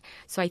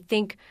 So I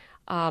think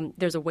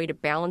there's a way to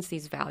balance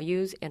these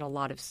values in a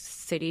lot of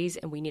cities,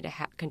 and we need to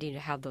continue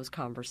to have those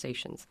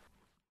conversations.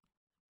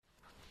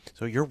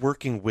 So you're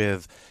working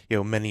with,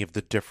 many of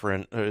the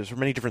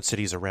many different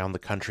cities around the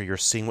country. You're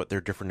seeing what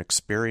their different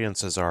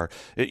experiences are.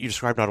 You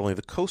described not only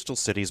the coastal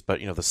cities,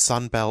 but, the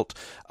Sun Belt.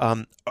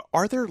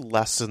 Are there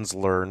lessons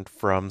learned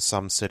from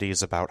some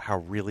cities about how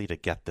really to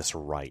get this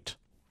right?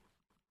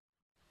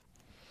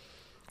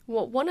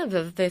 Well, one of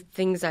the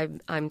things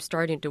I'm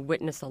starting to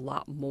witness a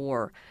lot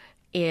more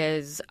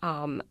is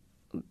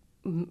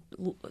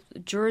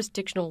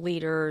jurisdictional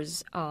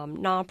leaders,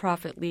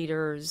 nonprofit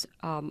leaders,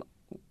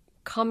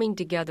 coming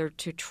together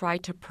to try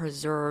to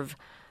preserve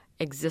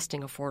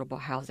existing affordable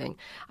housing.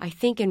 I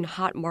think in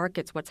hot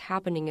markets, what's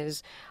happening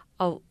is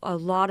a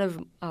lot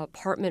of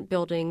apartment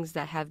buildings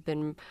that have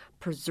been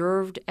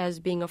preserved as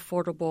being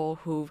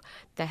affordable,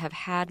 that have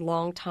had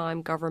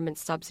long-time government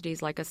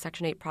subsidies, like a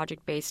Section 8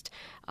 project-based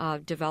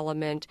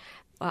development.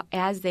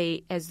 As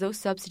those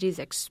subsidies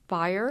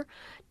expire,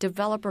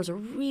 developers are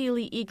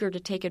really eager to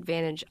take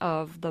advantage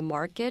of the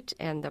market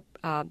and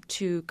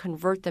to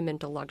convert them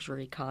into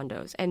luxury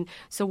condos. And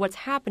so what's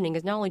happening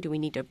is not only do we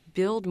need to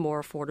build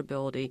more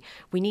affordability,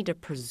 we need to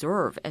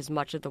preserve as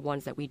much of the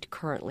ones that we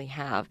currently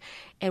have.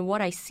 And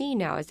what I see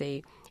now is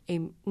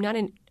not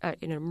an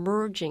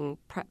emerging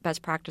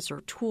best practice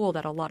or tool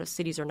that a lot of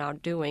cities are now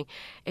doing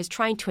is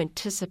trying to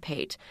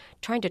anticipate,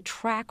 trying to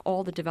track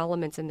all the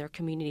developments in their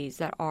communities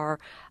that are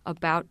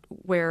about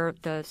where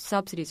the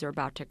subsidies are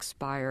about to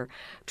expire,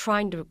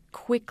 trying to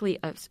quickly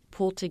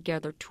pull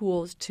together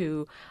tools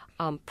to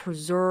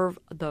preserve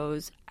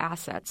those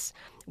assets,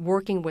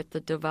 working with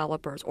the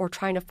developers or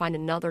trying to find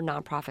another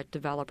nonprofit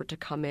developer to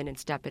come in and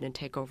step in and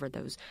take over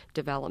those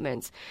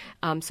developments.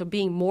 So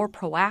being more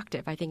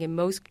proactive, I think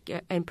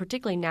and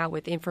particularly now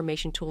with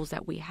information tools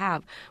that we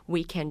have,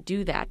 we can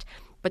do that.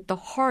 But the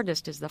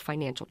hardest is the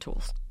financial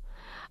tools.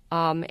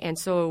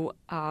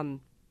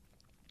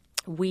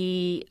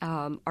 We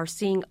are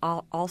seeing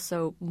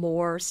also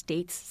more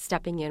states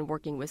stepping in,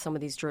 working with some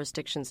of these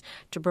jurisdictions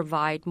to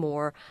provide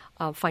more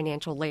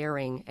financial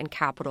layering and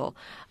capital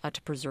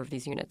to preserve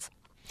these units.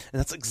 And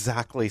that's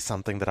exactly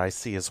something that I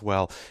see as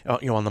well.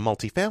 On the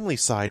multifamily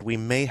side, we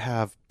may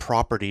have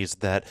properties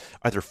that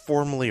either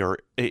formally or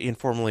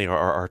informally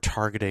are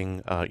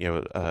targeting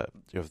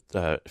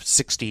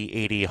 60,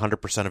 80,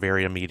 100% of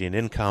area median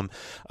income,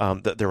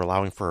 that they're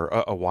allowing for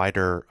a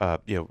wider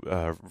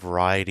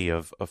variety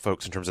of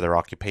folks in terms of their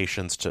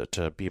occupations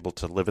to be able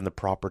to live in the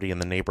property in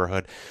the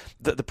neighborhood.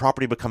 The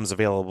property becomes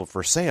available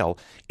for sale.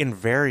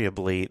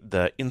 Invariably,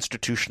 the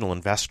institutional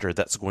investor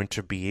that's going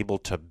to be able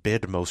to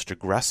bid most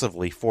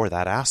aggressively for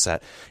that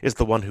asset is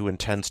the one who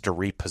intends to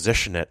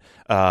reposition it,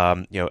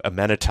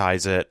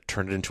 amenitize it,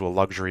 turn it into a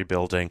luxury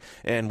building,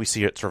 and we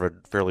see it sort of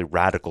a fairly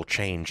radical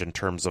change in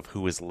terms of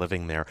who is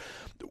living there.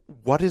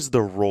 What is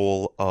the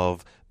role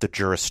of the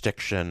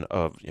jurisdiction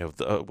of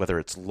whether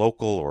it's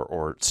local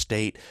or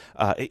state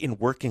in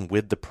working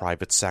with the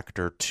private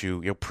sector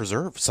to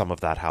preserve some of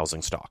that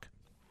housing stock?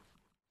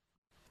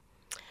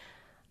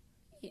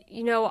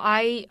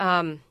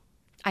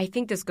 I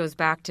think this goes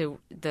back to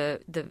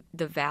the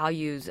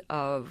values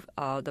of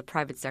the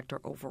private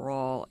sector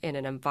overall in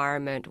an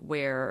environment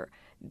where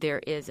there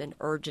is an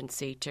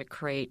urgency to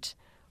create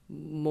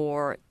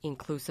more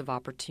inclusive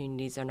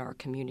opportunities in our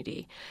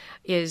community,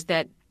 is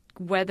that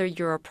whether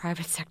you're a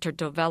private sector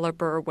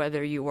developer,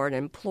 whether you are an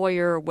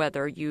employer,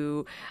 whether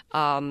you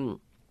are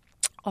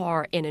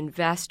an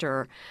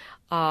investor,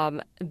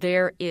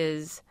 there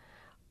is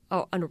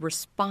a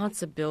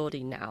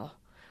responsibility now,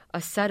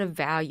 a set of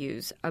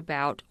values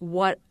about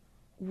what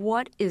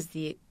is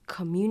the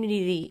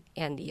community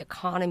and the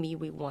economy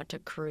we want to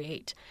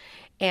create.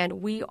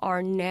 And we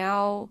are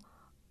now,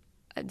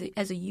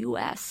 as a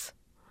U.S.,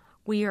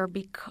 we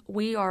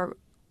are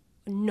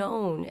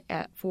known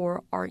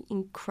for our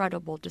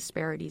incredible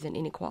disparities and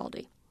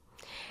inequality.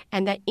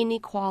 And that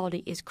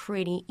inequality is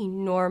creating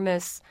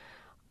enormous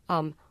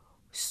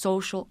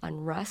social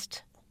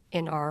unrest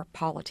in our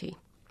polity.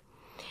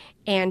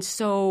 And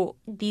so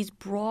these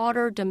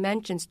broader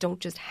dimensions don't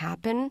just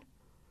happen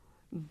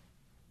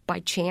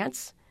by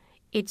chance.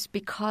 It's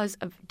because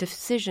of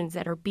decisions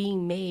that are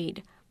being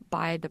made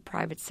by the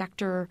private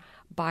sector,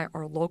 by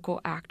our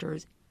local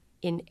actors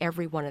in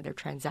every one of their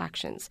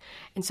transactions.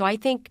 And so I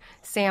think,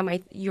 Sam,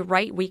 you're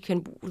right.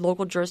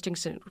 Local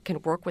jurisdictions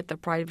can work with the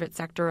private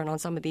sector and on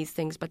some of these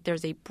things, but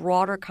there's a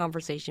broader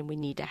conversation we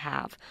need to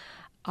have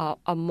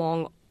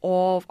among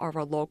all of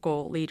our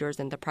local leaders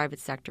in the private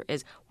sector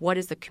is what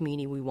is the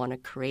community we want to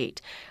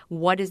create?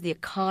 What is the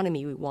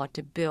economy we want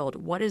to build?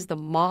 What is the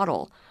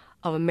model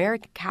of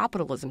American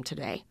capitalism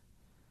today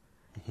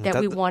that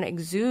we want to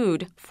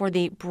exude for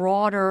the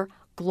broader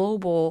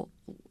global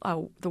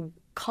the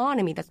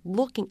economy that's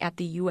looking at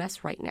the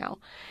U.S. right now?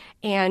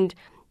 And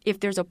if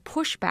there's a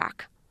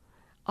pushback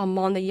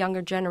among the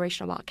younger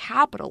generation about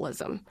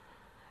capitalism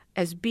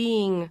as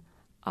being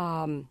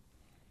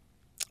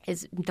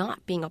is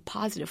not being a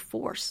positive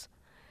force,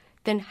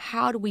 then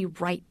how do we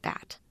right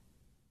that?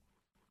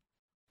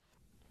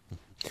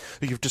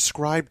 You've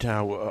described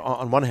how,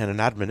 on one hand,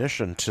 an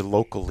admonition to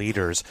local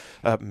leaders,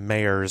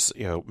 mayors,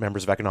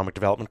 members of economic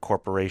development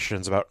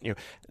corporations, about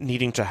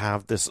needing to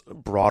have this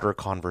broader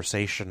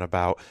conversation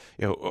about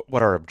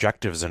what our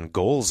objectives and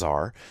goals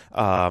are,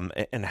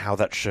 and how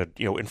that should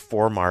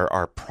inform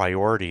our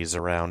priorities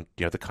around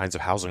the kinds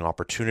of housing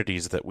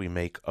opportunities that we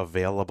make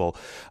available.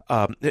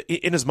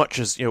 In as much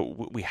as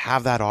we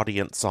have that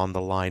audience on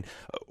the line,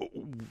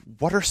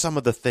 what are some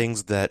of the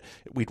things that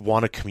we'd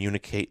want to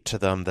communicate to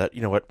them that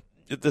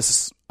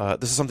this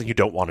is something you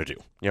don't want to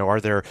do?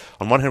 Are there,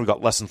 on one hand, we've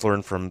got lessons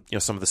learned from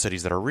some of the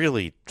cities that are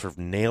really sort of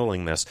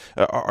nailing this.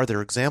 Are there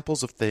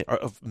examples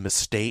of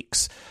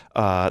mistakes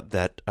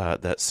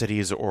that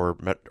cities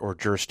or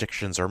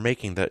jurisdictions are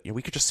making that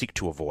we could just seek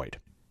to avoid?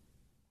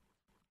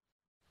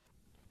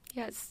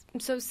 Yes.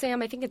 So,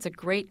 Sam, I think it's a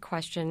great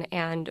question.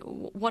 And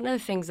one of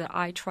the things that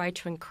I try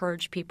to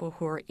encourage people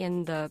who are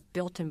in the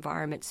built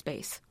environment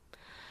space,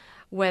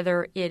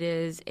 whether it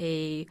is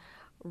a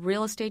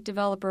real estate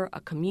developer, a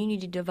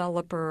community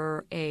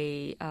developer,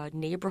 a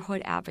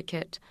neighborhood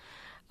advocate,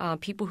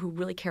 people who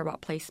really care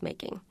about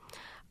placemaking,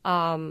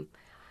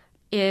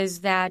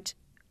 is that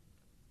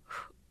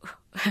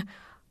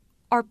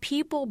are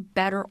people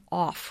better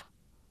off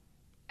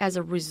as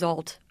a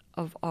result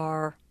of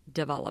our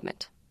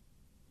development?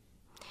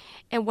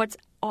 And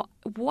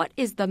what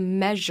is the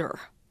measure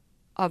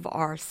of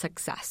our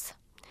success?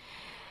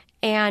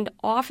 And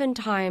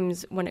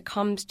oftentimes when it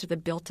comes to the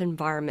built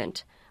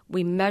environment,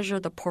 we measure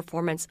the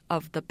performance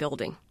of the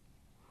building.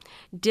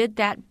 Did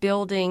that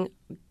building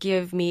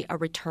give me a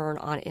return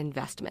on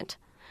investment?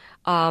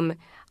 I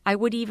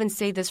would even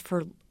say this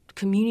for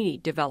community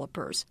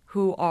developers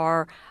who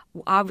are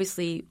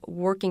obviously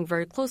working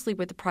very closely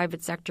with the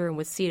private sector and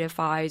with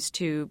CDFIs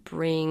to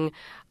bring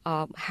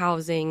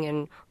housing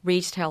and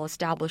retail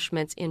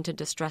establishments into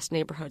distressed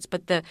neighborhoods.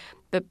 But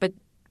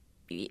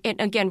and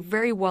again,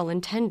 very well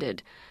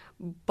intended,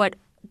 but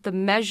the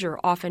measure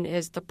often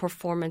is the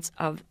performance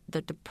of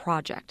the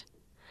project.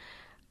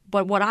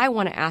 But what I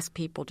want to ask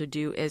people to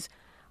do is,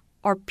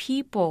 are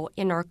people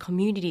in our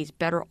communities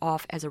better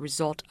off as a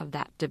result of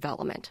that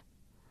development?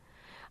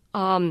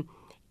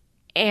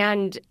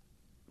 And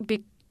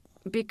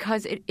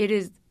because it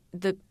is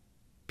the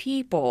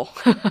people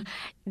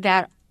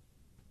that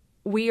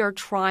we are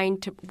trying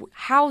to –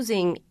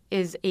 housing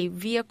is a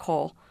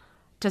vehicle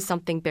to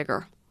something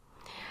bigger.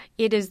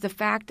 It is the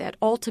fact that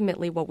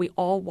ultimately what we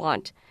all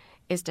want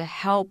is to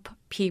help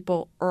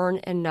people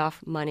earn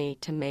enough money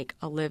to make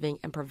a living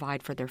and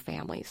provide for their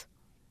families.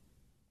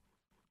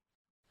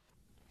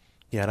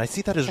 Yeah, and I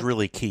see that as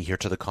really key here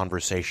to the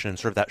conversation and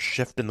sort of that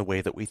shift in the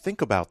way that we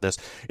think about this.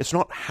 It's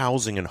not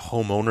housing and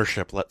home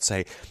ownership, let's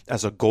say,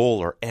 as a goal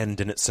or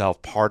end in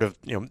itself, part of,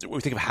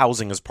 we think of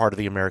housing as part of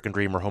the American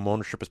dream or home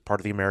ownership as part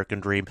of the American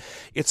dream.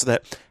 It's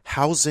that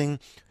housing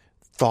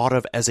thought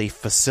of as a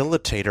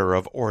facilitator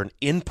of or an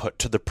input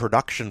to the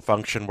production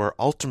function where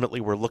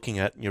ultimately we're looking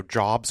at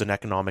jobs and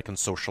economic and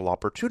social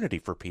opportunity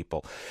for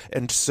people.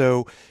 And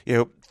so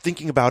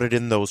thinking about it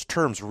in those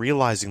terms,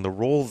 realizing the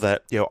role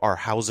that our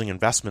housing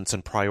investments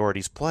and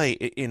priorities play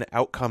in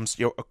outcomes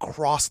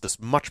across this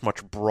much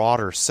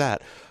broader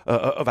set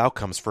of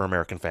outcomes for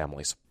American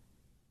families.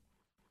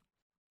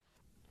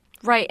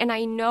 Right, and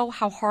I know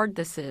how hard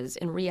this is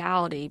in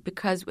reality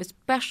because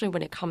especially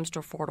when it comes to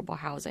affordable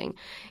housing,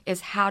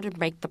 is how to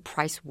make the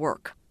price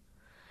work.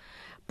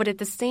 But at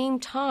the same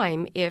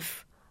time,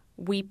 if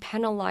we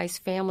penalize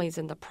families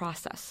in the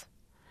process.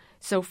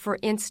 So for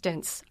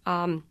instance,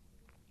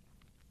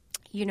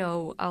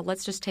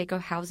 let's just take a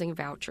housing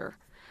voucher.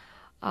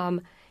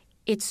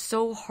 It's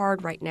so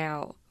hard right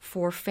now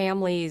for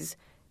families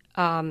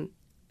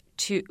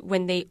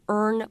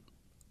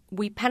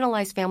we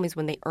penalize families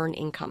when they earn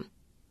income.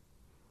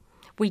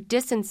 We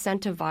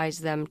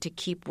disincentivize them to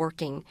keep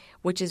working,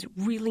 which is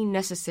really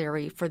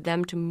necessary for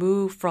them to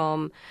move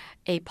from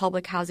a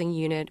public housing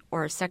unit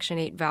or a Section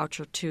 8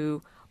 voucher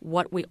to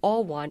what we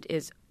all want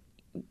is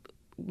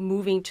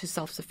moving to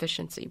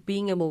self-sufficiency,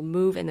 being able to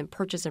move and then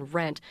purchase and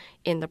rent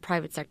in the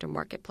private sector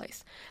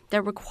marketplace.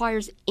 That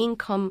requires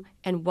income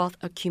and wealth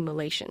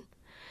accumulation.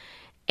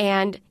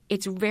 And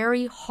it's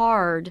very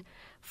hard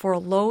for a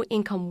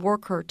low-income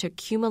worker to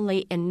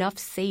accumulate enough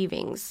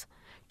savings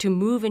to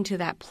move into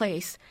that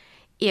place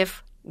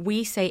if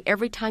we say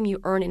every time you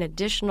earn an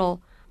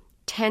additional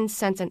 10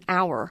 cents an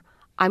hour,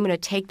 I'm going to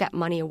take that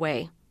money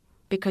away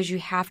because you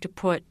have to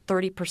put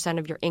 30%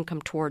 of your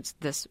income towards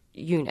this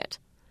unit.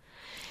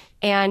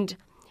 And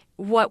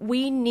what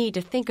we need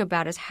to think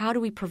about is how do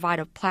we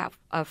provide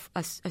a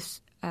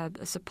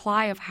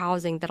supply of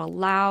housing that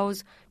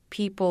allows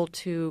people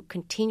to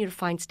continue to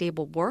find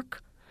stable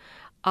work,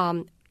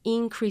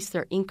 increase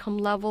their income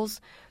levels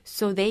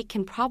so they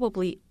can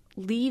probably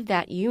leave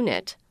that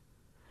unit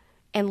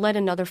and let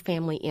another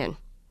family in.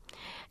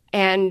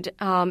 And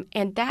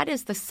that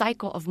is the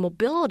cycle of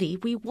mobility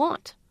we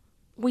want.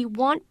 We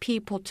want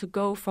people to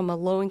go from a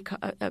low income,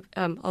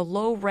 a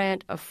low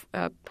rent,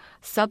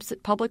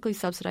 publicly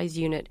subsidized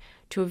unit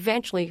to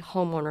eventually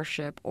home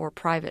ownership or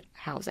private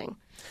housing.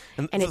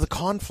 And the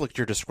conflict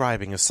you're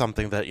describing is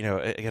something that,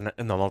 in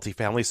the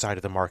multifamily side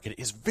of the market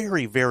is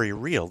very, very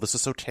real. This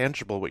is so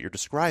tangible what you're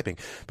describing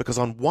because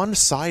on one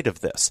side of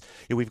this,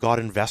 we've got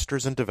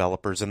investors and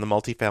developers in the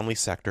multifamily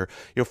sector,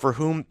 for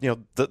whom,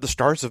 the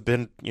stars have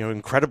been,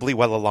 incredibly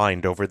well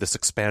aligned over this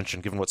expansion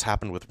given what's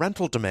happened with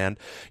rental demand.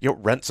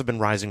 Rents have been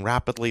rising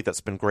rapidly.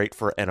 That's been great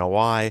for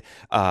NOI.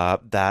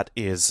 That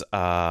is,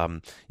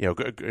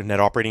 net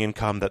operating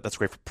income. That's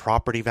great for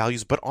property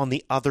values. But on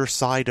the other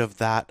side of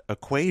that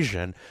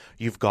equation,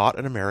 you've got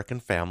an American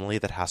family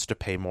that has to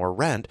pay more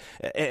rent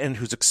and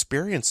who's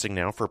experiencing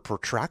now for a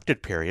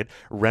protracted period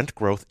rent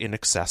growth in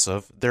excess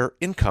of their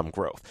income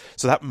growth.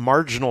 So that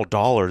marginal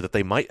dollar that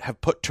they might have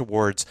put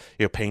towards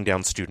paying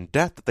down student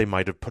debt, that they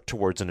might have put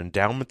towards an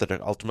endowment that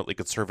ultimately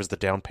could serve as the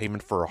down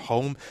payment for a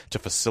home to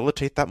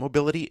facilitate that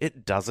mobility,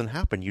 it doesn't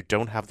happen. You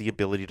don't have the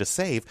ability to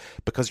save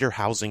because your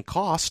housing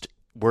cost,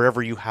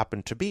 wherever you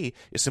happen to be,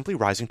 is simply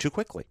rising too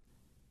quickly.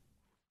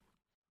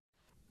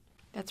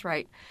 That's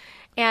right.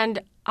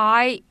 And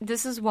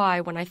this is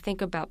why when I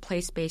think about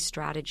place-based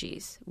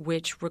strategies,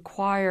 which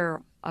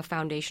require a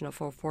foundation of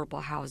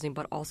affordable housing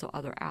but also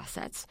other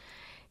assets,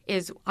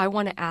 is I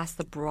want to ask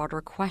the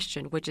broader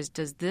question, which is,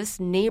 does this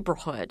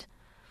neighborhood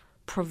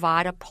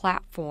provide a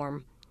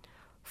platform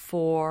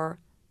for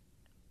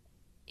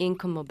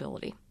income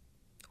mobility,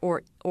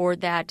 or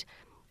that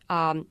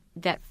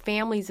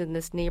families in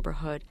this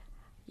neighborhood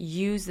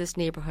use this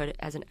neighborhood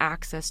as an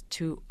access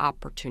to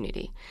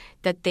opportunity,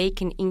 that they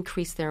can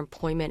increase their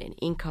employment and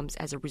incomes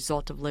as a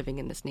result of living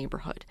in this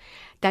neighborhood.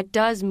 That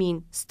does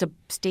mean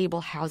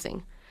stable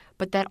housing,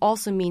 but that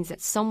also means that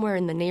somewhere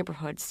in the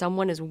neighborhood,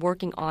 someone is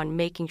working on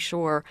making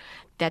sure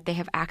that they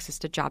have access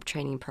to job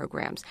training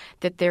programs,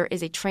 that there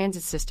is a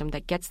transit system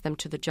that gets them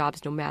to the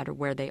jobs no matter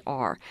where they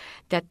are,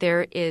 that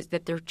their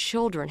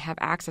children have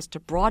access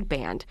to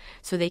broadband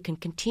so they can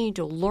continue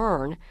to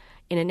learn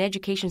in an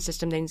education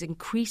system that is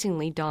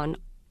increasingly done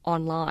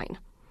online.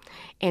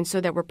 And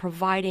so that we're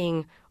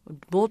providing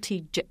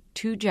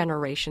two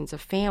generations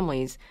of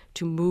families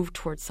to move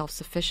towards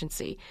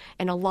self-sufficiency.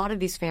 And a lot of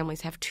these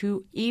families have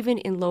even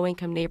in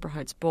low-income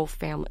neighborhoods,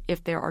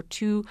 if there are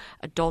two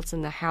adults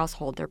in the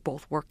household, they're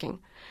both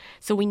working.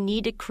 So we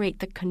need to create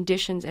the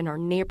conditions in our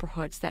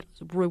neighborhoods that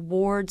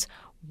rewards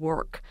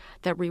work,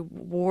 that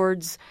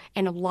rewards,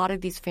 and a lot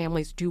of these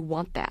families do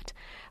want that.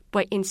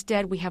 But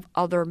instead, we have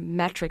other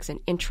metrics and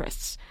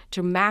interests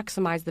to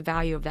maximize the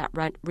value of that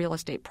real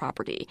estate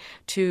property,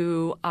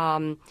 that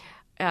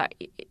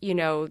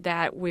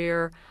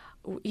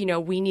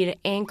we need to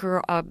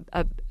anchor a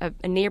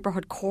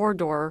neighborhood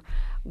corridor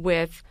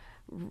with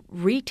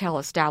retail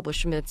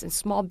establishments and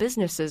small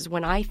businesses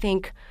when I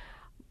think,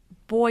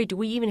 boy, do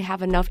we even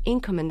have enough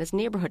income in this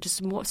neighborhood to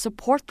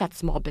support that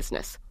small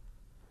business?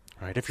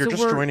 Right. If you're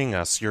joining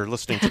us, you're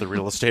listening to the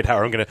Real Estate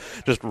Hour. I'm going to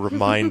just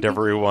remind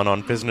everyone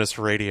on Business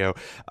Radio.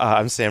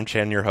 I'm Sam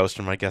Chan, your host,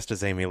 and my guest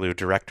is Amy Liu,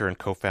 director and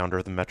co-founder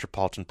of the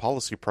Metropolitan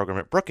Policy Program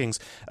at Brookings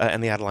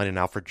and the Adeline and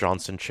Alfred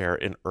Johnson Chair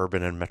in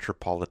Urban and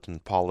Metropolitan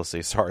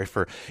Policy. Sorry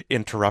for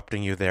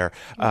interrupting you there.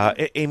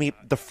 Amy,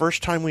 the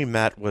first time we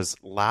met was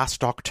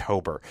last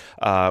October.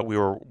 We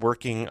were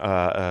working,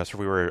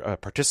 we were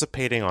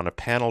participating on a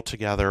panel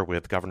together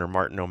with Governor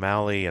Martin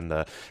O'Malley and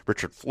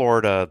Richard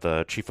Florida,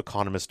 the chief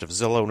economist of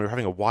Zillow, and we were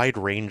having a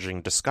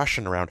wide-ranging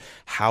discussion around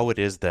how it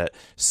is that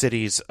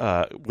cities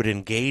would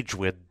engage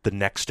with the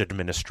next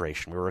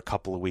administration. We were a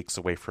couple of weeks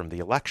away from the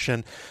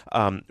election.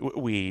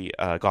 We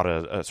got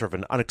a sort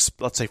of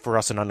let's say for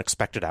us, an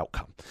unexpected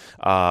outcome.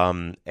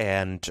 The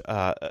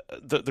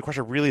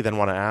question I really then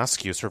want to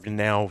ask you, sort of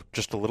now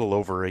just a little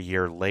over a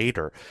year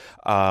later,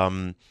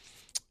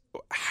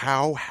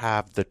 how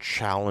have the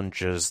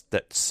challenges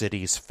that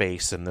cities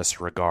face in this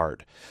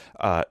regard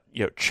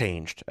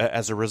changed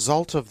as a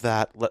result of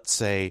that, let's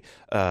say,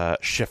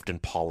 shift in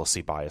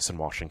policy bias in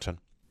Washington?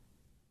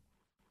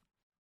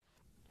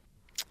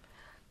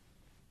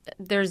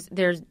 There's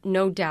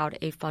no doubt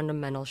a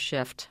fundamental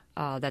shift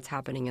that's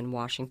happening in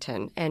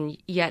Washington, and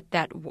yet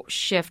that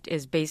shift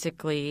is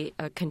basically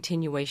a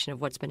continuation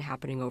of what's been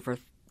happening over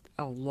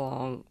a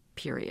long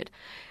period.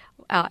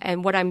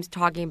 And what I'm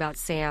talking about,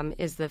 Sam,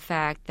 is the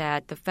fact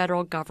that the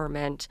federal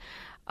government,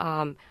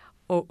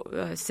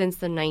 since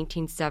the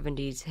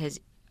 1970s, has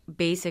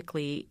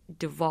basically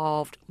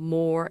devolved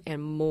more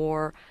and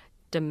more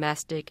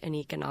domestic and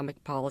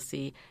economic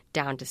policy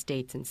down to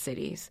states and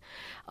cities,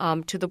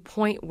 to the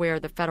point where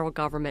the federal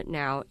government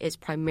now is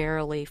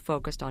primarily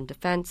focused on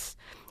defense,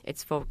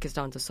 it's focused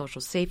on the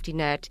social safety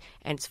net,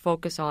 and it's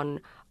focused on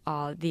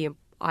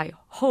I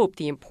hope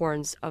the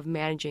importance of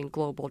managing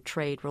global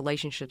trade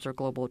relationships or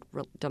global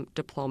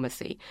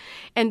diplomacy.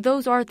 And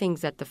those are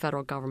things that the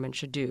federal government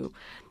should do.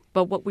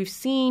 But what we've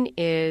seen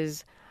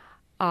is,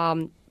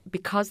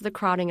 because of the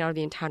crowding out of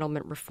the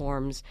entitlement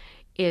reforms,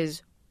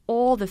 is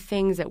all the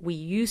things that we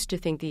used to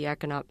think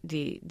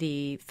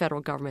the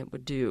federal government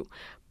would do: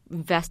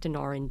 invest in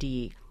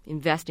R&D,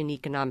 invest in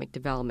economic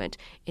development,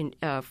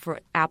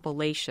 for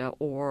Appalachia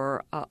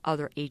or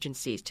other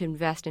agencies, to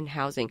invest in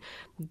housing.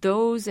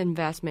 Those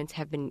investments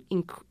have been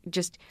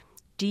just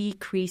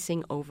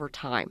decreasing over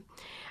time.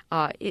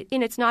 And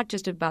it's not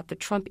just about the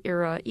Trump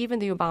era. Even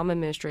the Obama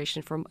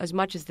administration, from as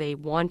much as they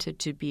wanted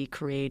to be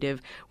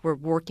creative, were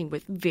working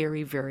with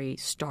very, very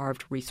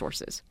starved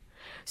resources.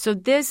 So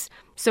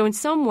in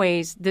some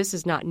ways, this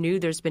is not new.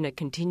 There's been a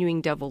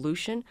continuing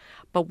devolution.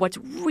 But what's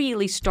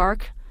really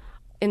stark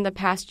in the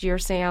past year,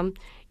 Sam,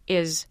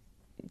 is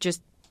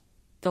just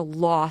the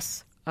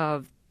loss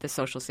of the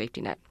social safety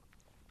net.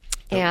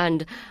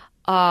 And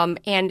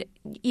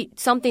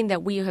something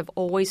that we have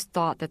always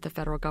thought that the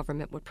federal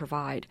government would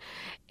provide.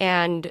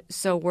 And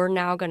so we're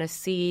now going to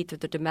see through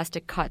the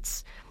domestic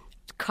cuts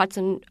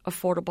in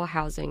affordable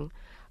housing,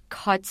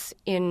 cuts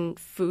in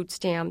food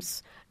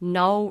stamps,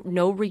 no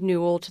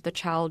renewal to the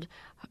child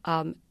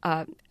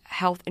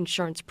health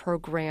insurance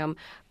program,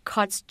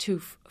 cuts to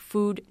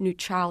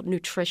child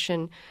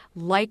nutrition,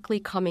 likely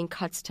coming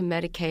cuts to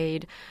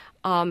Medicaid.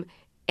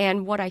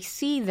 And what I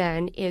see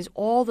then is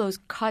all those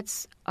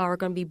cuts are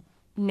going to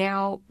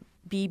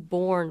be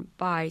borne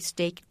by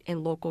state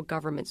and local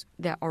governments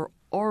that are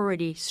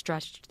already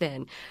stretched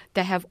thin,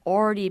 that have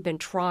already been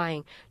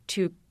trying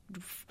to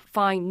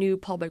find new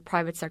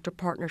public-private sector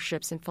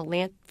partnerships and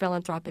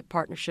philanthropic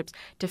partnerships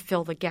to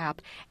fill the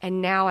gap.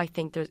 And now I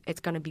think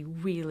it's going to be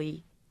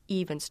really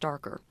even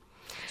starker.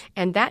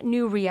 And that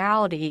new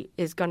reality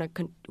is going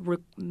to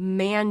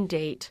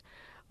mandate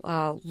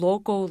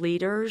local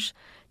leaders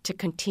to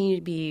continue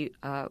to be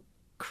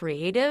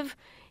creative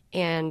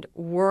and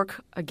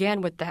work,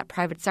 again, with that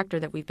private sector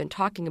that we've been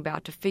talking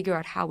about to figure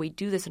out how we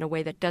do this in a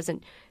way that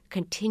doesn't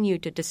continue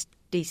to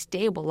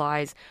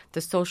destabilize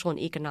the social and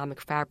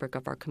economic fabric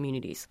of our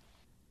communities.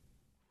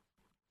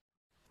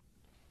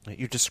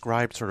 You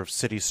described sort of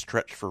cities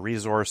stretched for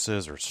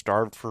resources or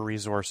starved for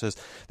resources.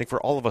 I think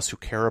for all of us who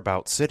care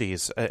about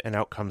cities and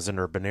outcomes in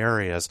urban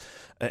areas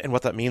and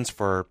what that means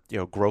for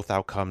growth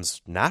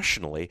outcomes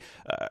nationally,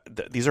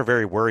 these are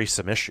very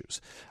worrisome issues.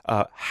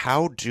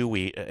 How do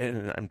we,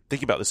 and I'm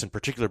thinking about this in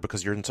particular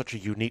because you're in such a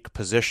unique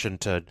position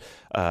to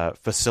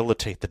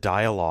facilitate the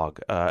dialogue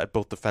at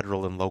both the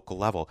federal and local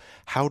level,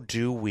 how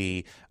do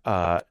we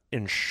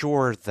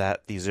ensure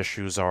that these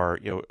issues are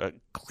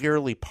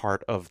clearly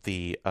part of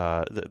the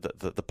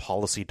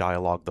policy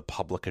dialogue, the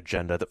public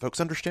agenda, that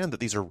folks understand that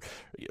these are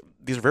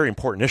very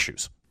important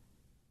issues?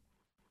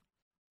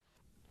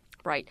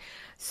 Right.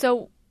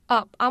 So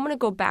I'm going to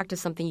go back to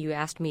something you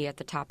asked me at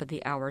the top of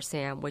the hour,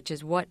 Sam, which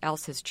is what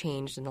else has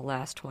changed in the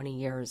last 20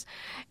 years.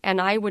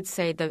 And I would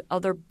say the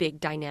other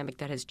big dynamic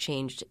that has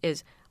changed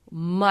is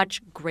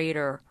much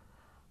greater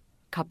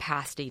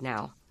capacity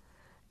now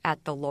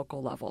at the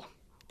local level.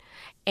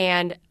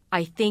 And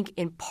I think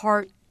in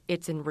part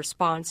it's in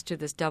response to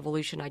this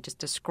devolution I just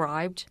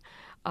described,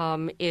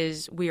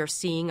 is we are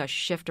seeing a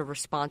shift of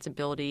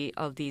responsibility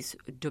of these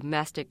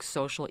domestic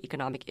social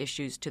economic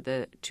issues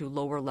to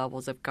lower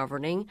levels of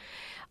governing.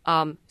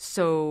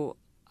 So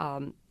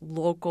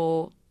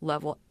local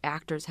level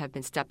actors have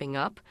been stepping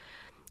up.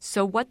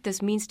 So what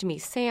this means to me,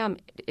 Sam,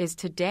 is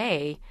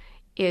today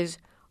is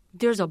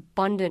there's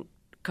abundant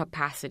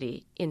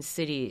capacity in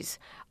cities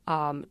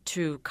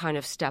to kind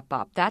of step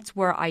up. That's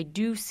where I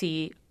do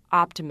see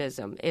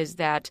optimism, is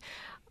that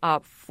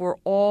for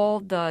all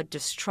the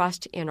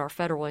distrust in our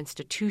federal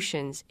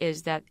institutions,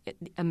 is that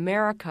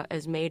America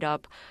is made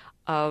up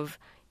of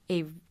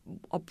a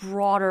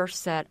broader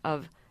set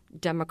of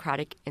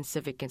democratic and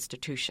civic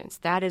institutions.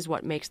 That is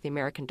what makes the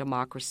American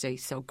democracy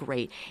so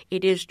great.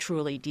 It is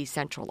truly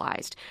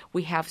decentralized.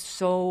 We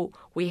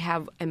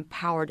have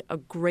empowered a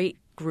great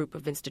group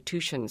of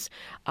institutions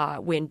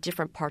when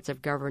different parts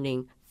of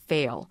governing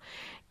fail.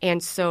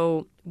 And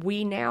so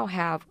we now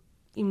have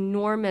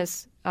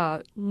enormous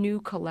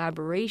new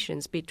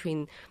collaborations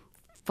between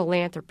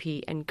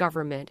philanthropy and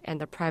government and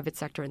the private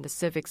sector and the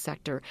civic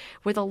sector,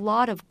 with a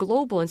lot of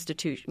global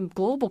institutions,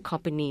 global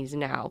companies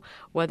now,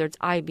 whether it's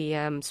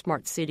IBM,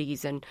 Smart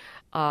Cities, and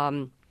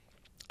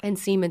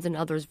Siemens and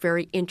others,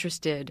 very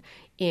interested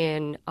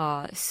in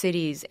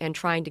cities and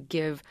trying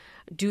to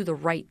do the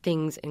right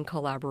things in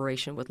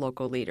collaboration with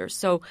local leaders.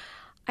 So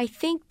I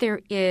think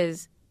there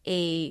has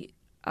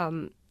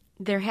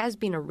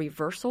been a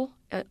reversal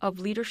of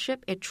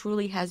leadership. It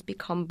truly has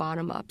become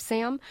bottom up,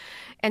 Sam.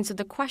 And so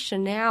the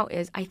question now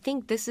is, I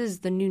think this is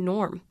the new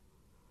norm.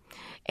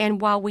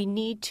 And while we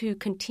need to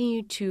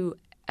continue to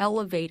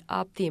elevate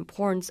up the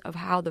importance of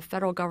how the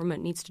federal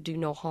government needs to do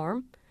no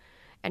harm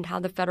and how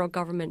the federal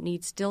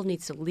government still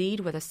needs to lead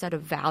with a set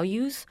of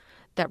values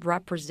that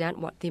represent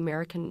what the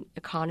American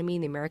economy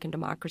and the American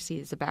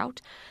democracy is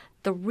about,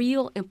 the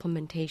real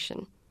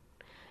implementation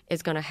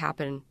is going to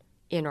happen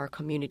in our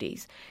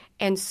communities.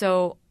 And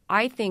so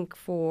I think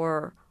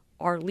for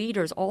our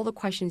leaders, all the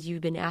questions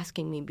you've been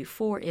asking me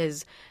before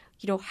is,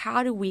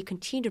 how do we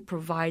continue to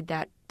provide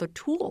the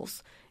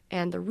tools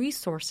and the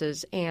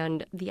resources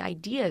and the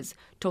ideas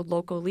to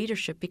local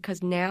leadership?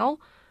 Because now,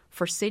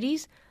 for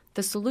cities,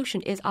 the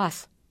solution is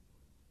us.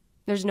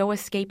 There's no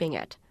escaping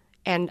it.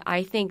 And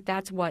I think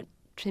that's what,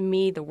 to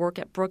me, the work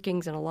at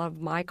Brookings and a lot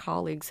of my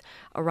colleagues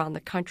around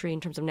the country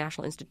in terms of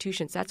national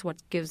institutions, that's what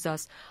gives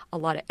us a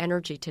lot of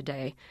energy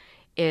today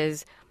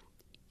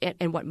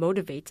and what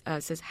motivates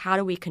us is how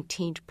do we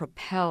continue to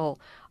propel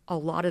a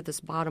lot of this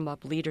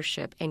bottom-up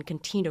leadership and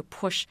continue to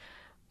push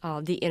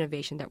the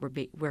innovation that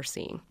we're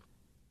seeing.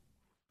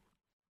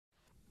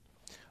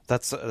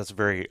 That's a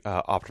very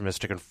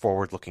optimistic and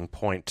forward-looking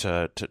point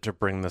to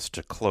bring this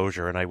to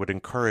closure. And I would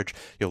encourage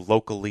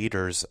local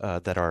leaders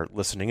that are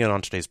listening in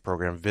on today's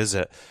program,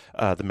 visit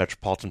the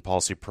Metropolitan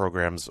Policy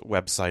Program's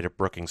website at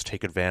Brookings.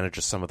 Take advantage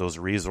of some of those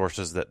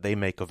resources that they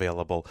make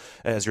available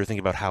as you're thinking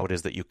about how it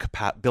is that you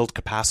build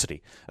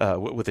capacity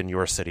within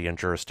your city and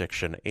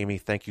jurisdiction. Amy,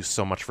 thank you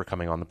so much for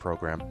coming on the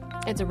program.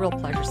 It's a real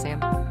pleasure,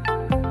 Sam.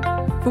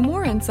 For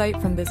more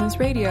insight from Business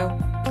Radio,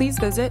 please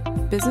visit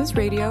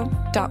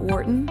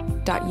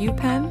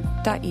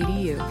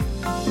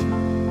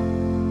businessradio.wharton.upenn.edu.